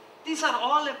fusion. These are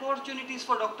all opportunities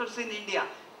for doctors in India.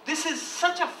 This is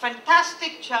such a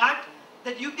fantastic chart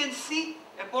that you can see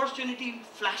opportunity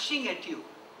flashing at you.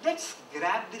 Let's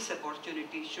grab this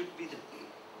opportunity, should be the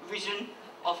vision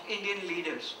of Indian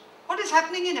leaders. What is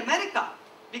happening in America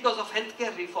because of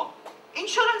healthcare reform?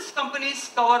 Insurance companies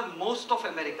cover most of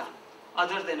America,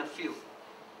 other than a few.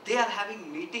 They are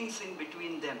having meetings in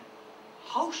between them.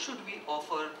 How should we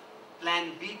offer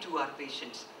plan B to our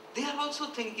patients? They are also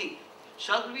thinking,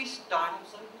 shall we start? I'm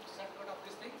sorry to set out of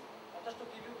this thing. Just to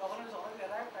give you, governor has already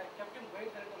arrived. I kept him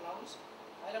wait there in the lounge.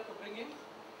 I'll have to bring him.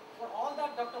 For all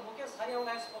that Dr. Mukesh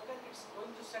Hariawala has spoken, it's going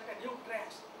to set a new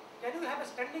trend. Can you have a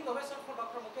standing ovation for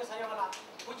Dr. Mukesh Hariawala,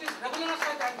 which is recognized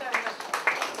by the entire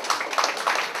industry?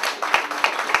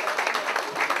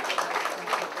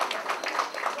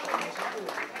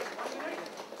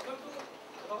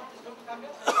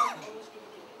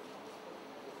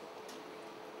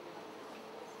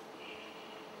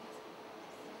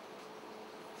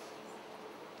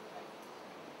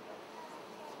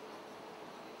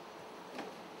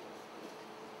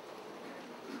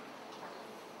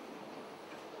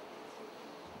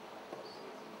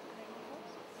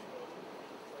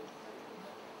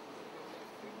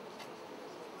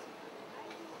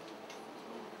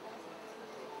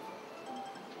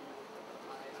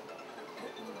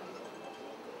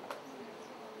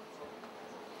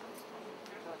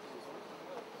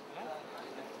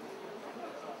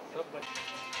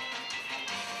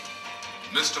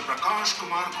 Mr. Prakash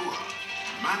Kumar Guha,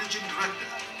 Managing Director,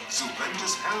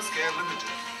 Zuventus Healthcare Ltd.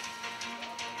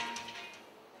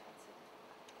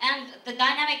 And the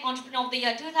Dynamic Entrepreneur of the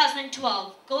Year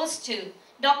 2012 goes to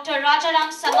Dr. Rajaram,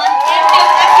 Samant, MD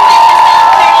of Akumentis.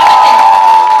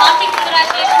 Hearty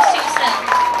congratulations to you, sir.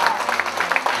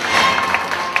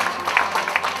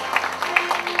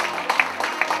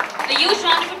 A huge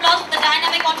round of applause for the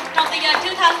Dynamic Entrepreneur of the Year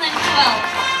 2012,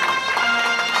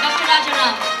 Dr.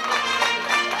 Rajaram.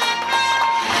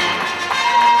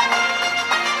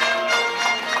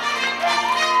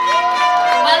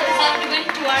 A well-deserved win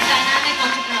to our Dynamic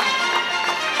Entrepreneur.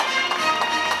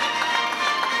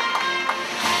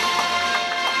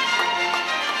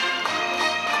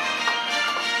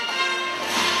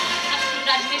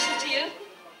 Congratulations to you.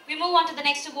 We move on to the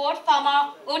next award,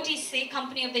 Pharma OTC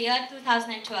Company of the Year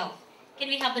 2012. Can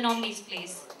we have the nominees,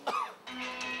 please?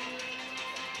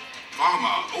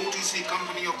 Pharma OTC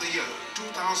Company of the Year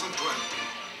 2012.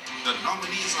 The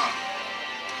nominees are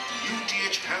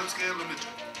UTH Healthcare Ltd,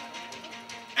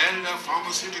 Elder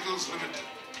Pharmaceuticals Ltd,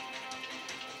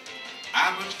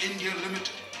 Abbott India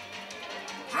Ltd,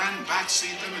 Ranbaxy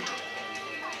Ltd.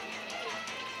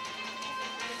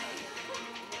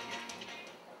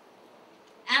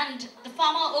 And the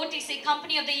Pharma OTC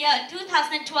Company of the Year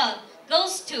 2012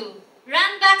 goes to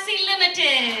Ranbaxy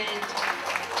Ltd.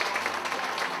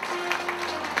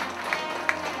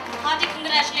 Hearty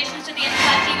congratulations to the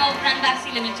entire team of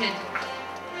Ranbaxy Ltd.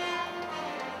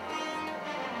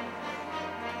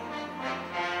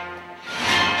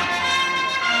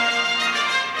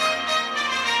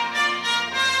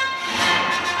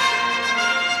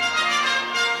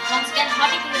 Once again,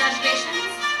 hearty congratulations.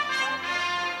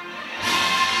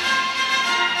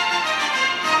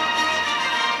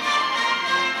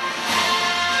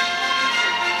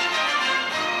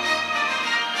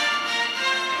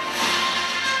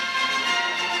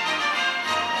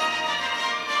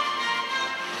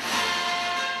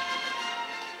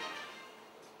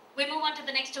 We move on to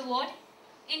the next award,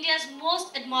 India's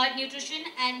Most Admired Nutrition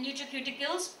and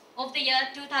Nutraceuticals of the Year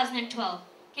 2012.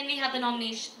 Can we have the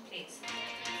nomination, please?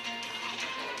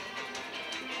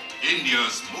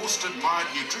 India's Most Admired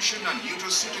Nutrition and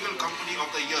Nutraceutical Company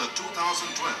of the Year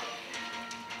 2012.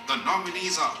 The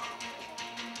nominees are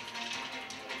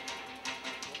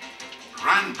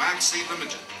Ranbaxy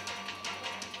Ltd,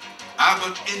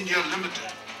 Abbott India Ltd,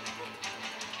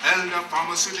 Elder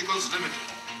Pharmaceuticals Ltd,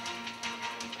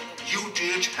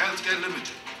 UTH Healthcare Ltd.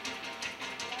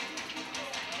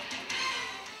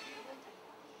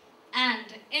 And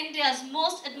India's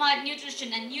Most Admired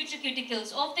Nutrition and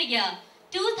Nutraceuticals of the Year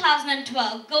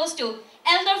 2012 goes to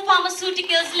Elder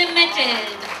Pharmaceuticals Ltd.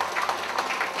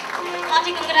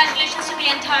 Hearty congratulations to the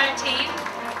entire team.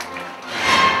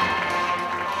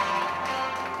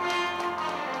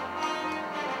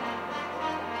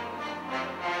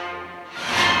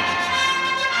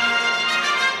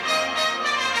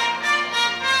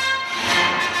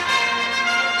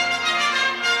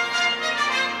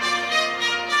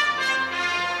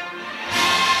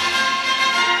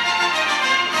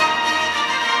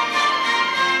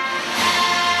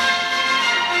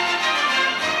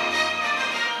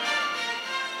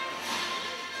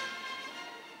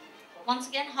 Once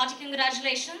again, hearty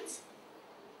congratulations.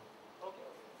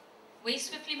 We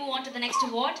swiftly move on to the next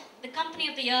award, the Company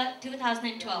of the Year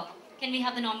 2012. Can we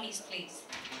have the nominees, please?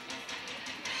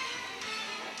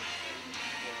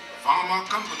 Pharma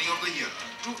Company of the Year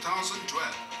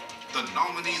 2012. The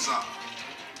nominees are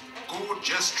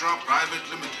Gestra Private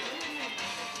Limited,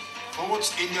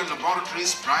 Fourrts India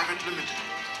Laboratories Private Limited,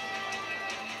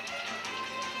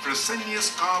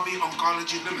 Fresenius Kavi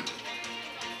Oncology Limited,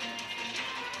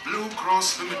 Blue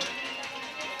Cross Limited.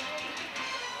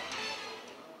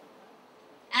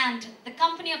 And the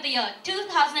Company of the Year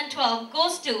 2012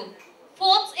 goes to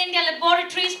Fourrts India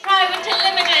Laboratories Private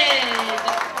Limited.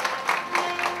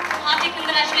 Hearty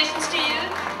congratulations to you.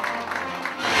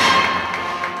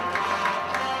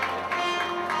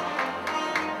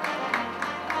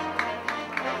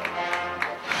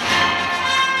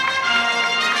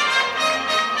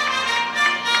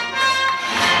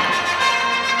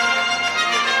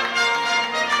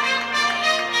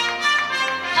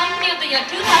 Company of the Year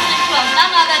 2012,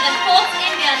 none other than Fourrts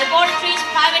India Laboratories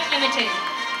Private Limited.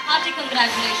 Hearty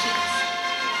congratulations.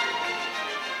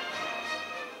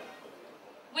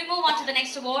 We move on to the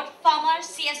next award, Pharma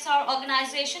CSR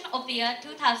Organisation of the Year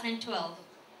 2012.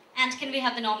 And can we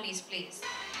have the nominees, please?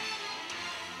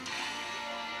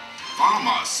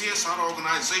 Pharma CSR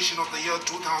Organisation of the Year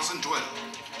 2012.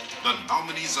 The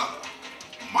nominees are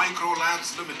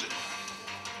Microlabs Ltd,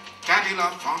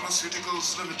 Cadila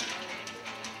Pharmaceuticals Ltd,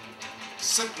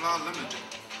 Cipla Ltd,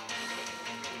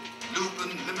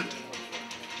 Lupin Ltd,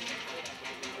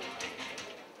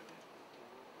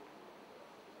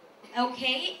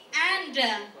 Okay, and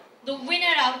the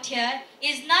winner out here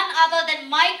is none other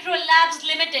than Microlabs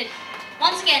Ltd.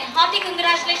 Once again, hearty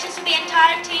congratulations to the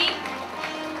entire team.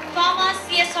 Pharma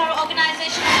CSR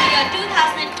Organisation of the year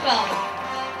 2012.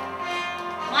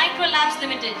 Microlabs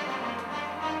Ltd.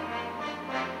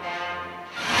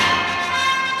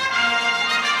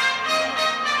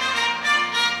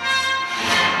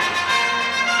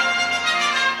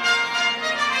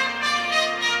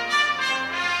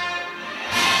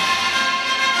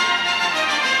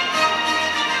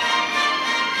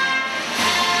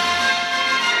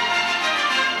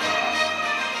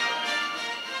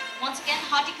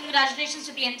 Hearty congratulations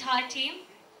to the entire team.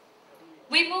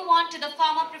 We move on to the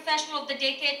Pharma Professional of the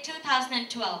Decade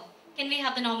 2012. Can we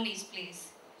have the nominees, please?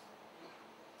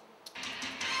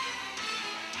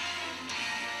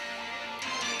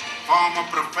 Pharma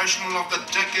Professional of the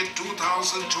Decade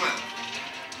 2012.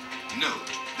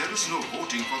 Note, there is no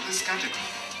voting for this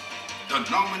category. The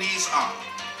nominees are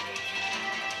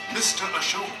Mr.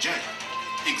 Ashok Jain,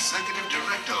 Executive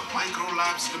Director,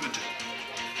 Microlabs Ltd.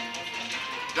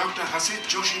 Dr. Hasit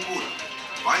Joshipura,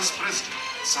 Vice President,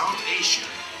 South Asia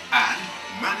and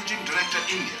Managing Director,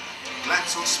 India,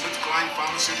 GlaxoSmithKline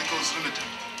Pharmaceuticals Ltd.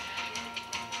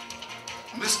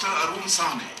 Mr. Arun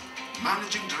Sahni,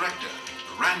 Managing Director,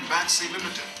 Ranbaxy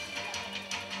Ltd.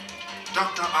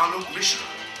 Dr. Alok Mishra,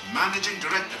 Managing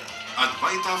Director,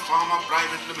 Advaita Pharma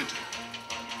Private Ltd.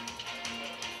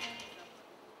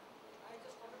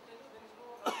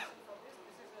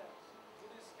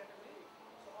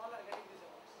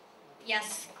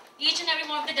 Yes, each and every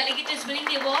one of the delegates is winning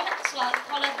the award, so I'll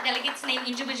call out the delegate's name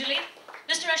individually.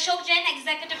 Mr. Ashok Jain,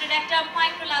 Executive Director,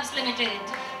 Microlabs Ltd.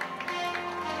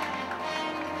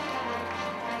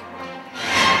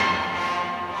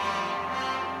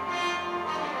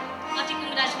 Hearty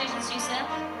congratulations to you, sir.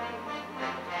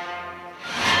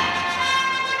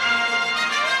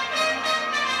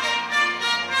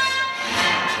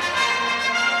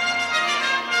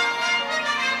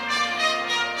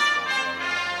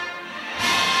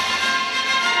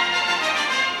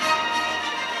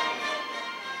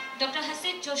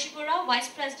 Joshipura, Vice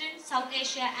President, South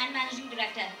Asia and Managing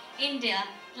Director, India,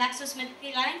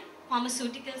 GlaxoSmithKline,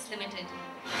 Pharmaceuticals Ltd.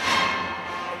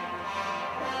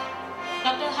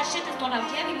 Dr. Hasit is not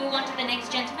out here. We move on to the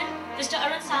next gentleman, Mr.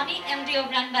 Arun Sahni, MD of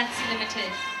Ranbaxy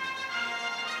Ltd.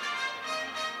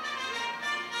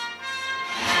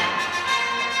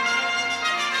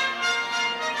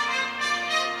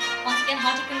 Once again,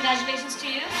 hearty congratulations to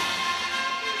you.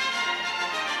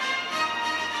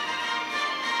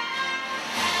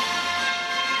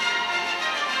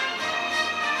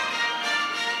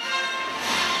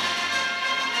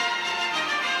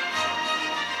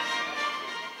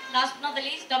 Last but not the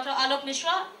least, Dr. Alok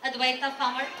Mishra, Advaita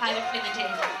Pharma Private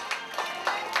Ltd.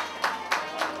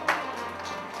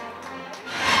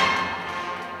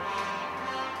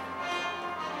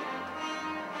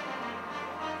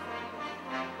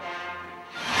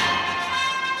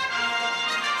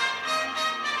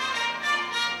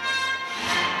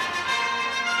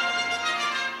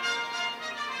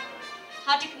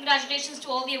 Hearty congratulations to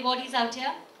all the awardees out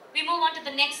here. We move on to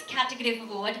the next category of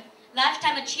award,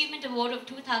 Lifetime Achievement Award of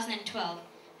 2012.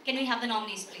 Can we have the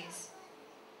nominees, please?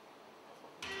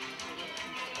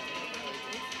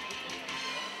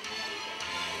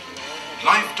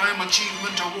 Lifetime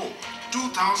Achievement Award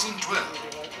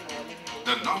 2012.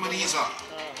 The nominees are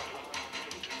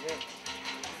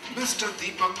Mr.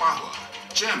 Deepak Pahwa,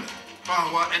 Chairman,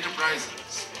 Pahwa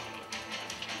Enterprises.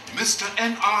 Mr.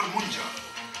 N.R. Munja,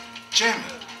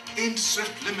 Chairman,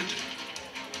 IndSwift Limited.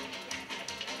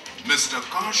 Mr.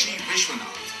 Kashi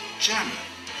Vishwanath, Chairman,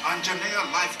 Anjaneya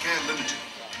Lifecare Limited.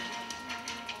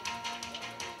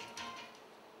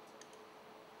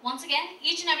 Once again,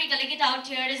 each and every delegate out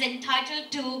here is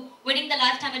entitled to winning the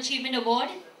Lifetime Achievement Award.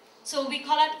 So we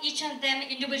call out each of them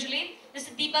individually. Mr.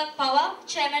 Deepak Pahwa,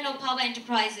 Chairman of Pahwa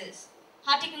Enterprises.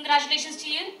 Hearty congratulations to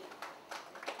you.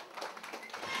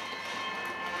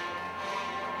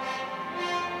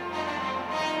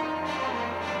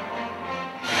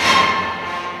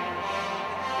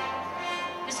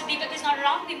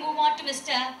 Around, we move on to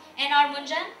Mr. N.R.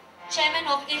 Munjan, Chairman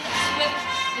of IndSwift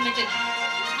Limited.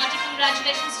 Hearty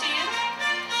congratulations to you.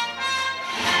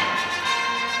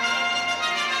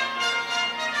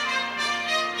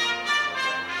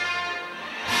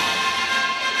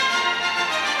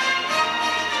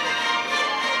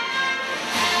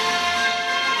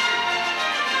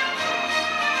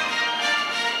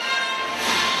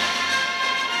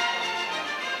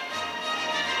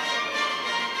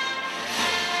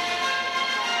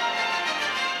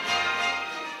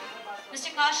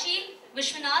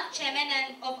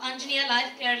 Anjaniya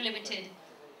Life Care Limited.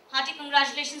 Hearty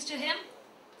congratulations to him.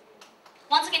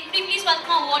 Once again, could we please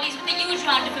welcome our awardees with a huge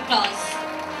round of applause.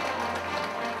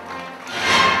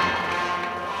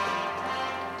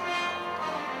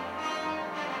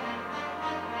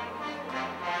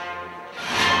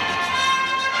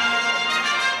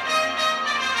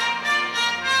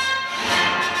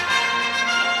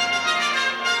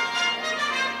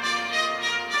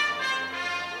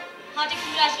 Hearty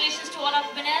congratulations to all our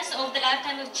winners of the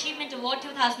Lifetime Achievement Award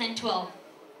 2012.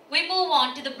 We move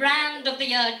on to the Brand of the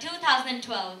Year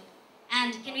 2012.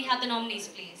 And can we have the nominees,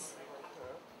 please?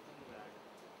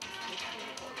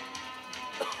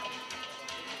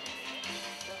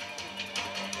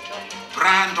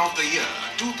 Brand of the Year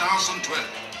 2012.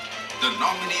 The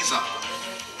nominees are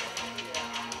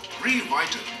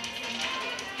Revital,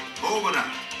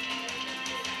 Overrun,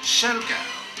 Shellcal,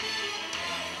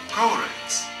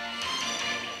 Fourrts.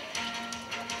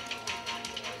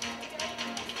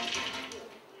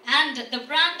 And the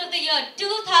Brand of the Year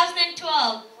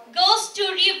 2012 goes to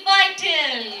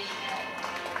Revital.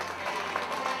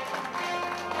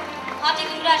 Hearty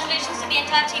congratulations to the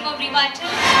entire team of Revital.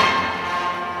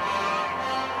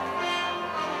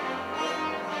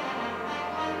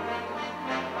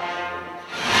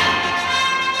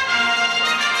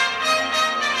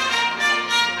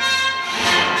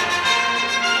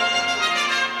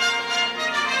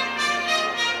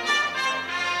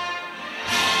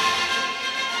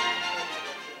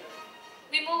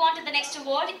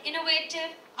 Award,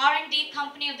 Innovative R&D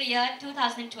Company of the Year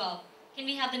 2012. Can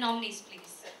we have the nominees,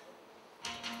 please?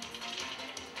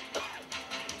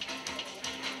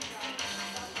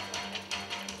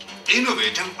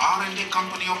 Innovative R&D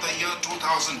Company of the Year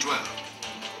 2012.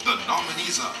 The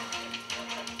nominees are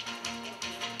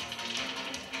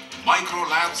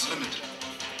Microlabs Ltd,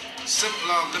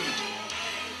 Cipla Ltd,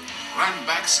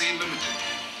 Ranbaxy Ltd,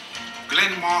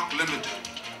 Glenmark Ltd.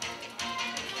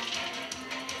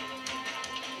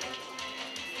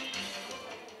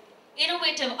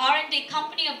 Innovative R&D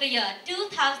Company of the Year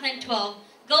 2012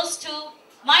 goes to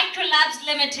Microlabs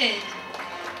Ltd.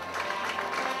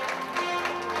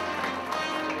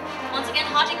 Once again,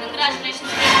 hearty congratulations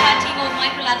to the entire team of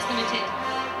Microlabs Ltd.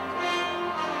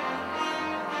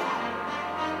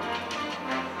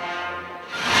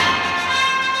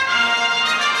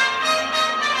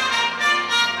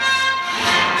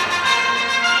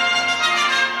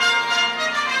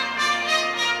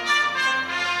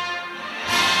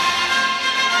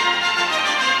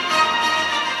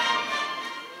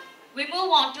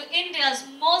 India's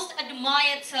Most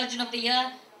Admired Surgeon of the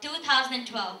Year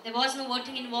 2012. There was no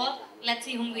voting involved. Let's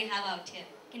see whom we have out here.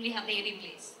 Can we have the AD,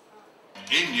 please?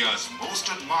 India's Most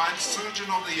Admired Surgeon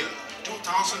of the Year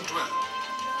 2012.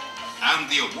 And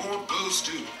the award goes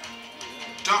to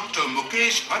Dr.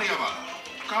 Mukesh Hariawala,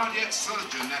 cardiac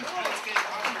surgeon and healthcare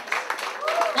economist.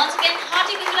 Once again,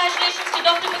 hearty congratulations to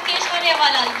Dr. Mukesh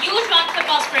Hariawala. Huge round of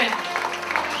applause for him.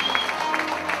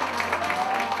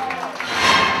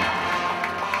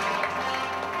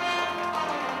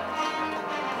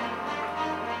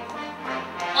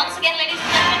 Once again, ladies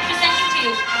and gentlemen, presenting to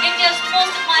you India's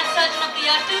Most Admired Surgeon of the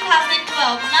Year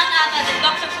 2012, none other than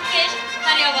Dr. Mukesh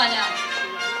Hariawala.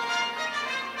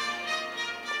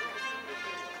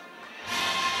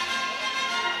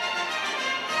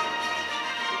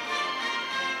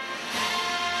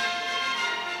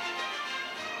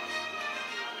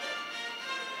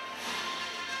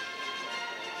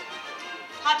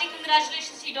 Hearty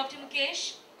congratulations to you, Dr.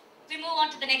 Mukesh. We move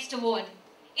on to the next award.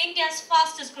 India's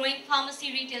fastest growing pharmacy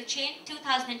retail chain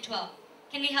 2012.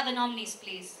 Can we have the nominees,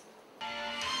 please?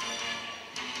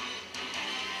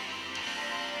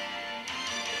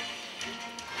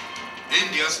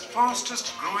 India's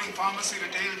fastest growing pharmacy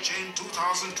retail chain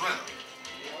 2012.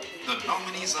 The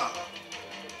nominees are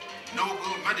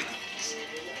Noble Medicals,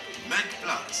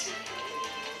 MedPlus,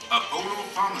 Apollo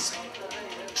Pharmacy,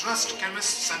 Trust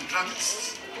Chemists and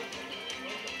Druggists.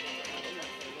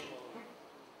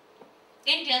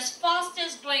 India's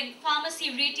fastest growing pharmacy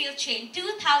retail chain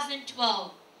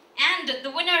 2012. And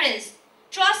the winner is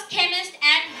Trust Chemist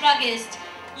and Druggist.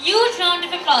 Huge round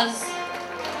of applause.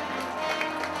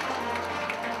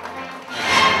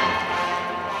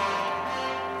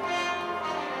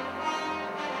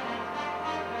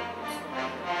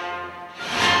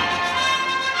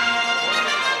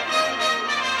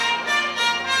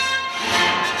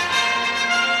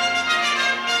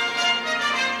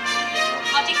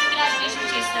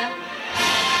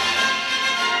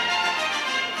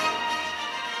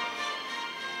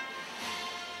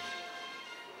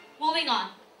 Moving on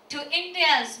to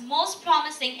India's most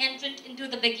promising entrant into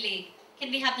the big league.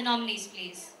 Can we have the nominees,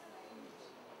 please?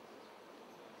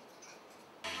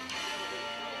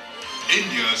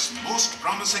 India's most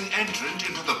promising entrant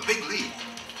into the big league.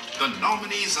 The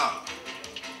nominees are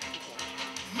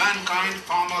Mankind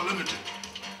Pharma Ltd,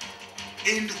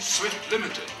 Ind-Swift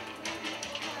Ltd,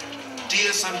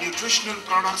 DSM Nutritional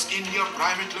Products India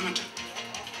Private Ltd,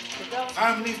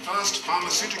 Family First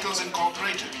Pharmaceuticals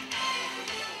Incorporated.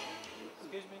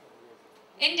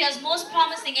 India's most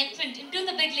promising entrant into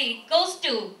the big league goes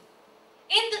to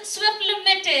Ind-Swift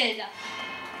Ltd.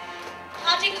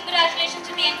 Hearty congratulations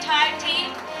to the entire team,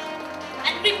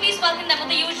 and please welcome them with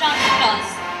a huge round of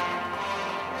applause.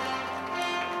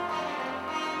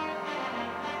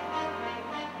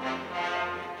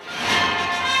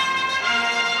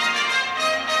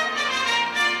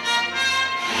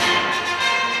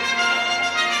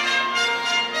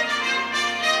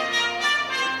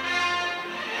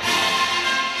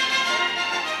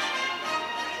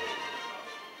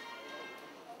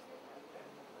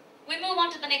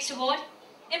 Next award,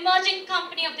 Emerging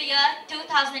Company of the Year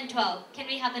 2012. Can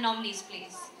we have the nominees,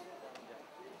 please?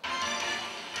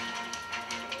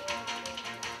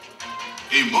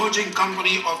 Emerging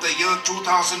Company of the Year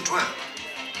 2012.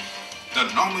 The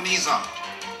nominees are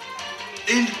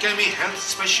Ind-Chemi Health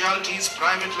Specialties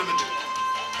Private Ltd,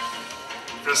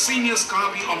 Fresenius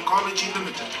Kabi Oncology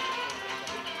Ltd,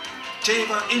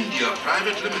 Teva India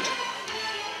Private Ltd,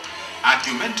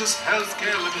 Akumentis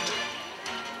Healthcare Ltd.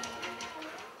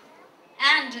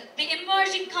 And the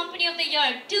Emerging Company of the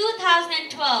Year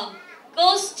 2012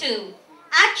 goes to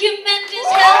Akumentis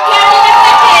Healthcare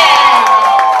Ltd.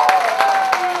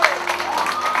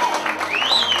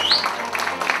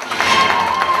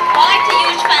 Quite a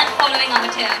huge fan following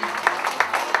over here.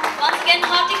 Once again,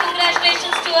 hearty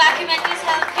congratulations to Akumentis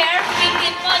Healthcare for being the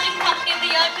Emerging Company of the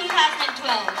Year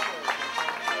 2012.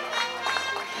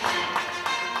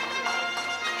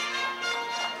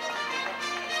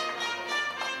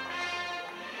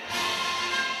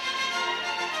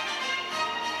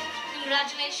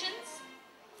 Congratulations.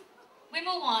 We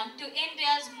move on to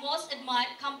India's Most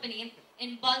Admired Company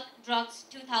in Bulk Drugs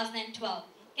 2012.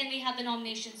 Can we have the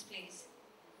nominations, please?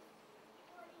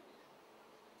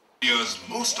 India's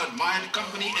Most Admired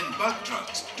Company in Bulk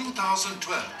Drugs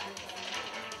 2012.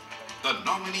 The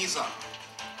nominees are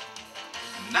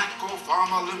NATCO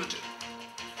Pharma Ltd,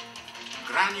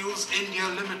 Granules India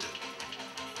Ltd,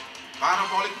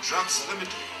 Parabolic Drugs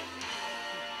Ltd,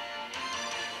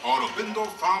 Aurobindo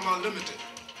Pharma Ltd.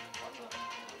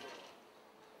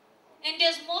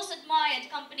 India's Most Admired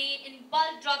Company in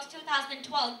Bulk Drugs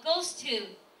 2012 goes to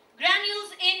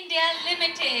Granules India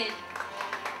Ltd.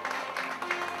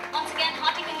 Once again,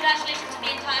 hearty congratulations to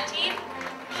the entire team.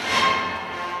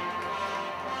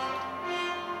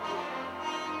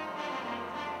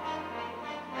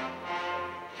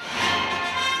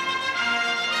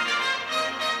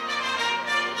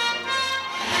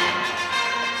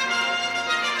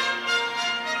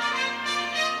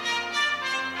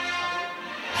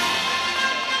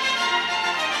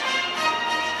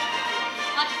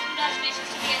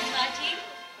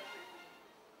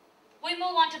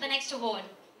 Award,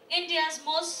 India's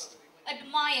Most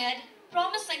Admired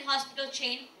Promising Hospital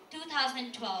Chain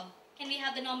 2012. Can we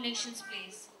have the nominations,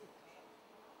 please?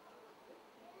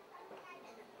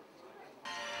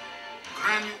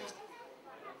 Granules.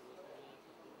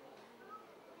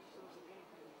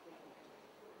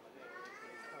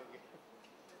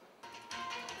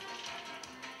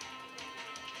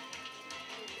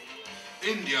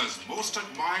 India's Most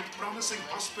Admired Promising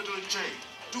Hospital Chain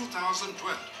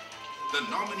 2012. The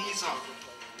nominees are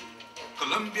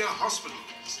Columbia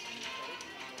Hospitals,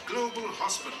 Global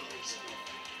Hospitals,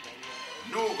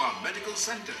 Nova Medical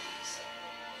Centers,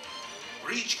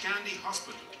 Breach Candy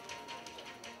Hospital.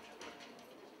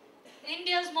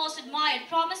 India's Most Admired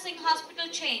Promising Hospital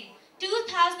Chain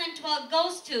 2012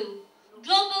 goes to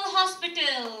Global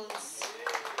Hospitals.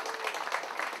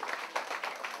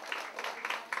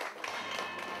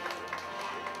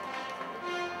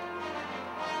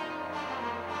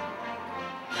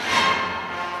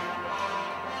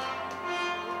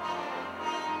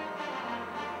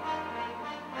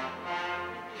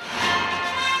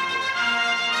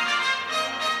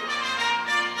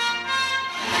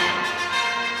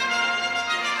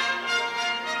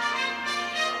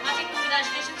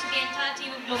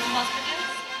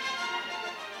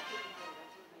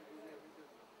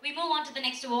 We move on to the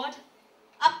next award,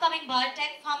 Upcoming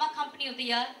Biotech Pharma Company of the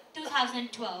Year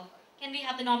 2012. Can we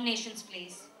have the nominations,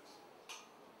 please?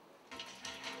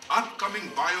 Upcoming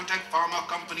Biotech Pharma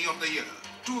Company of the Year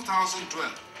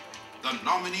 2012. The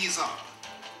nominees are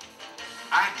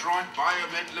Adroit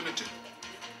Biomed Ltd,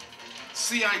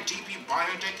 CITP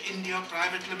Biotech India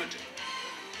Private Ltd,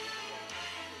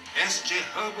 SJ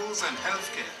Herbals and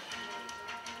Healthcare,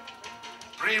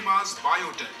 Prema's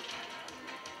Biotech.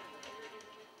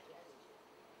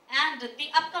 And the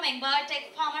upcoming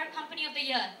Biotech Farmer Company of the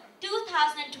Year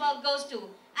 2012 goes to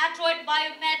Adroit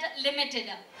Biomed Limited.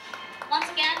 Once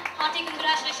again, hearty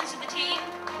congratulations to the team.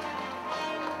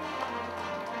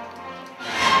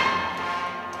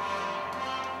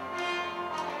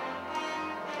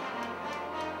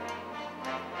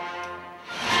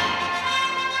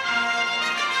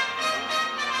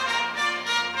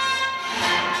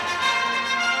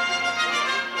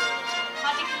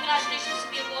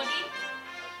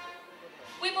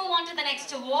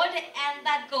 Award, and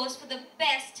that goes for the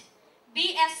best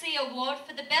BSc award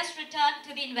for the best return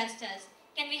to the investors.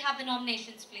 Can we have the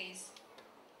nominations, please?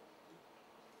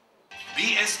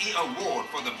 BSE Award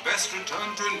for the best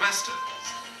return to investors.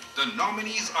 The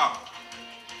nominees are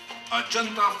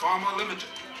Ajanta Pharma Limited,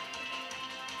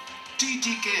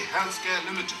 TTK Healthcare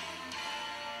Limited,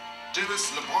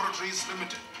 Divis Laboratories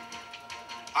Limited,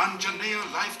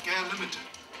 Anjaneya Life Care Limited.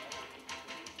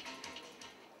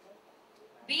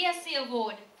 BSc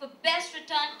Award for Best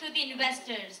Return to the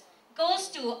Investors goes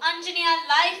to Anjaneya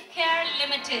Life Care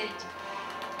Limited.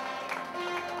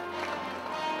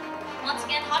 Once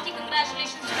again, hearty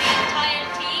congratulations to the entire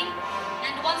team,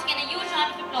 and once again, a huge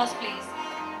round of applause, please.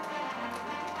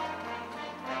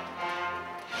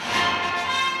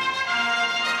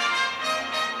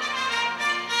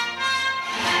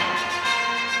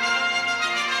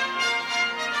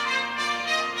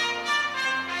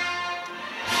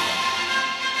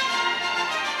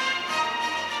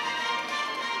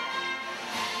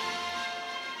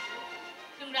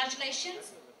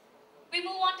 Congratulations. We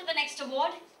move on to the next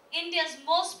award, India's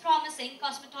Most Promising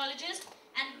Cosmetologist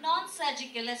and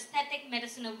Non-Surgical Aesthetic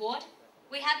Medicine Award.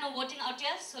 We had no voting out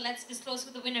yet, so let's disclose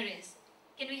who the winner is.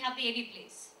 Can we have the AV,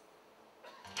 please?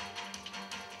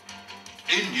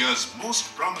 India's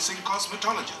Most Promising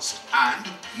Cosmetologist and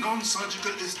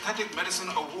Non-Surgical Aesthetic Medicine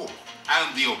Award,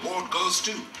 and the award goes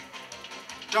to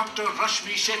Dr.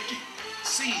 Rashmi Shetty,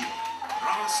 CEO,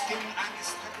 Raw Skin and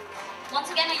Aesthetic. Once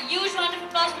again, a huge round of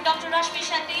applause for Dr. Rashmi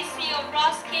Shetty, CEO of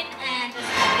Raw Skin and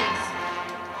Aesthetics.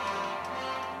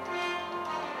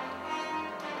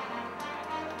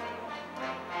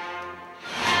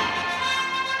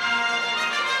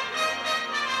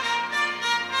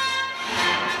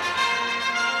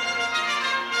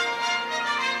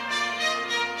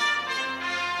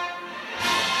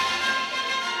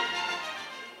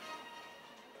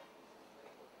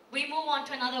 We move on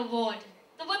to another award,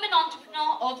 the Women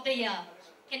Entrepreneur of the Year.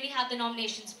 Can we have the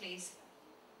nominations, please?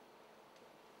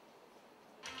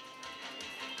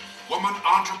 Woman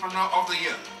Entrepreneur of the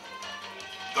Year.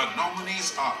 The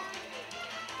nominees are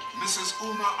Mrs.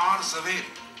 Uma R. Zaveri,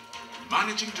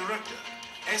 Managing Director,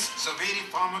 S. Zaveri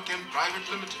Pharmaceuticals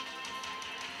Private Limited.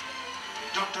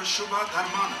 Dr. Shubha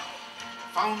Dharmana,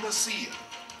 Founder CEO,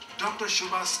 Dr.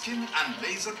 Shubha Skin and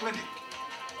Laser Clinic.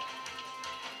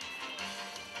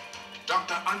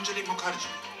 Dr. Anjali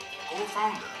Mukherjee,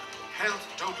 Co-Founder, Health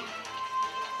Total.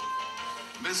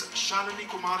 Ms. Shalini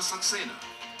Kumar Saxena,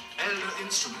 Elder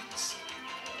Instruments.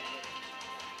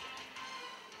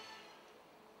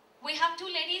 We have two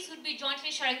ladies who will be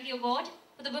jointly sharing the award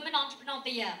for the Women Entrepreneur of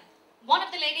the Year. One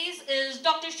of the ladies is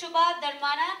Dr. Shubha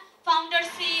Dharmana, Founder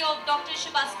CEO of Dr.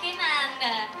 Shubha Skin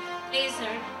and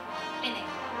Laser Clinic.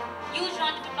 Huge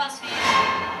round of applause for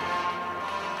you.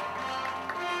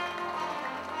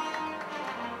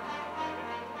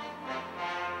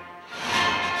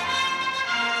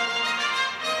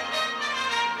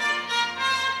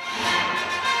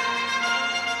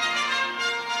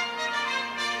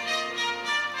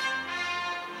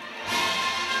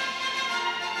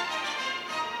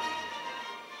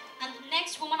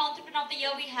 Woman Entrepreneur of the Year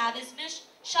we have is Ms.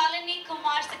 Shalini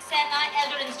Kumar Saxena,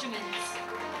 Elder Instruments.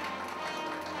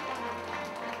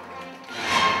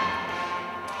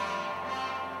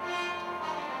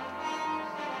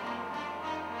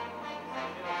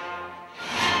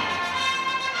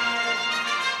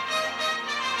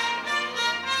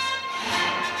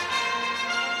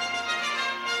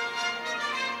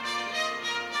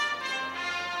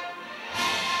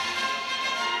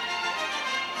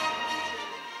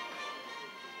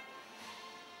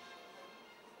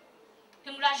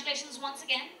 Congratulations once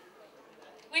again.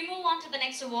 We move on to the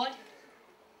next award,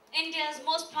 India's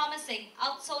Most Promising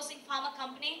Outsourcing Pharma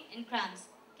Company in CRAMS.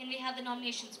 Can we have the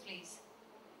nominations, please?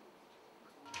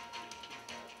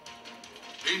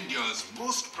 India's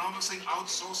Most Promising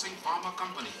Outsourcing Pharma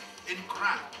Company in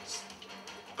CRAMS.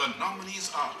 The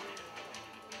nominees are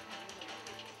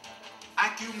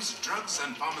Akumentis Drugs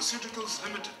and Pharmaceuticals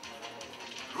Ltd,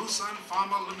 Rusan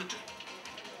Pharma Ltd,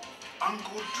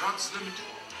 Ankur Drugs Ltd,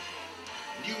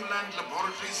 Newland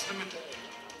Laboratories Ltd,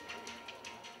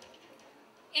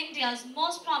 India's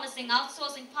most promising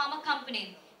outsourcing pharma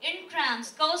company in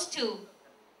CRAMS goes to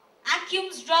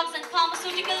Akumentis Drugs and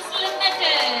Pharmaceuticals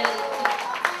Ltd.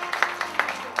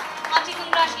 Hearty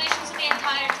congratulations to the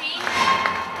entire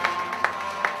team.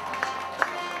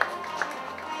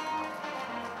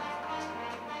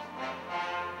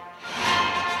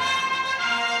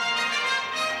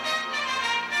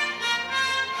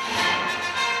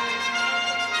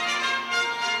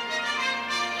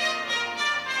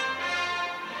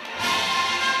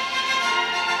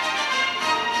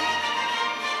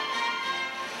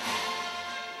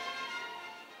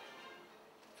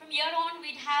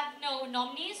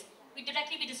 Nominees, we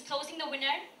directly be disclosing the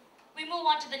winner. We move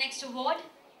on to the next award,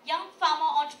 Young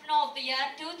Pharma Entrepreneur of the Year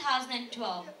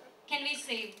 2012. Can we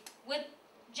say, with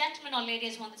gentlemen or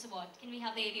ladies won this award, can we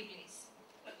have the AD please?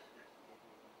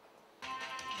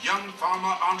 Young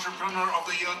Pharma Entrepreneur of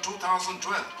the Year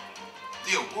 2012.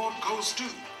 The award goes to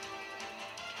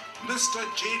Mr.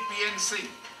 J.P.N. Singh,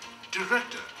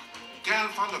 Director,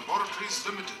 Galfa Laboratories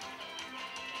Ltd.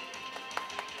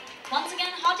 Once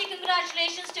again, hearty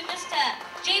congratulations to Mr.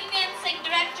 J.P.N. Singh,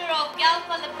 Director of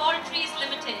Galfa Laboratories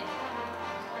Ltd.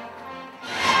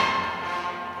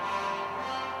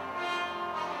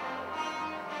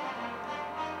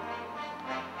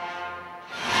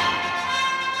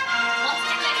 Once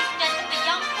again, ladies and gentlemen, the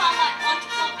Young Pharma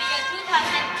Entrepreneur of the Year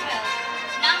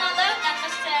 2012. None other than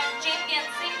Mr. J.P.N.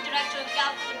 Singh, Director of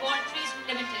Galfa Laboratories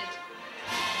Ltd.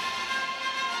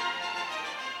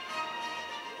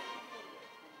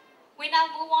 We now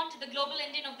move on to the Global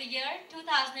Indian of the Year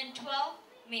 2012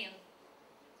 male.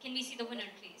 Can we see the winner,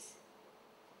 please?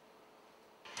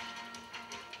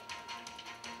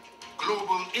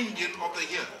 Global Indian of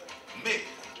the Year, May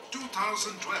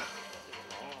 2012.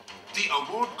 The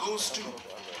award goes to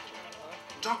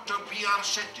Dr. B.R.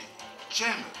 Shetty,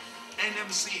 Chairman,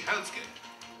 NMC Healthcare.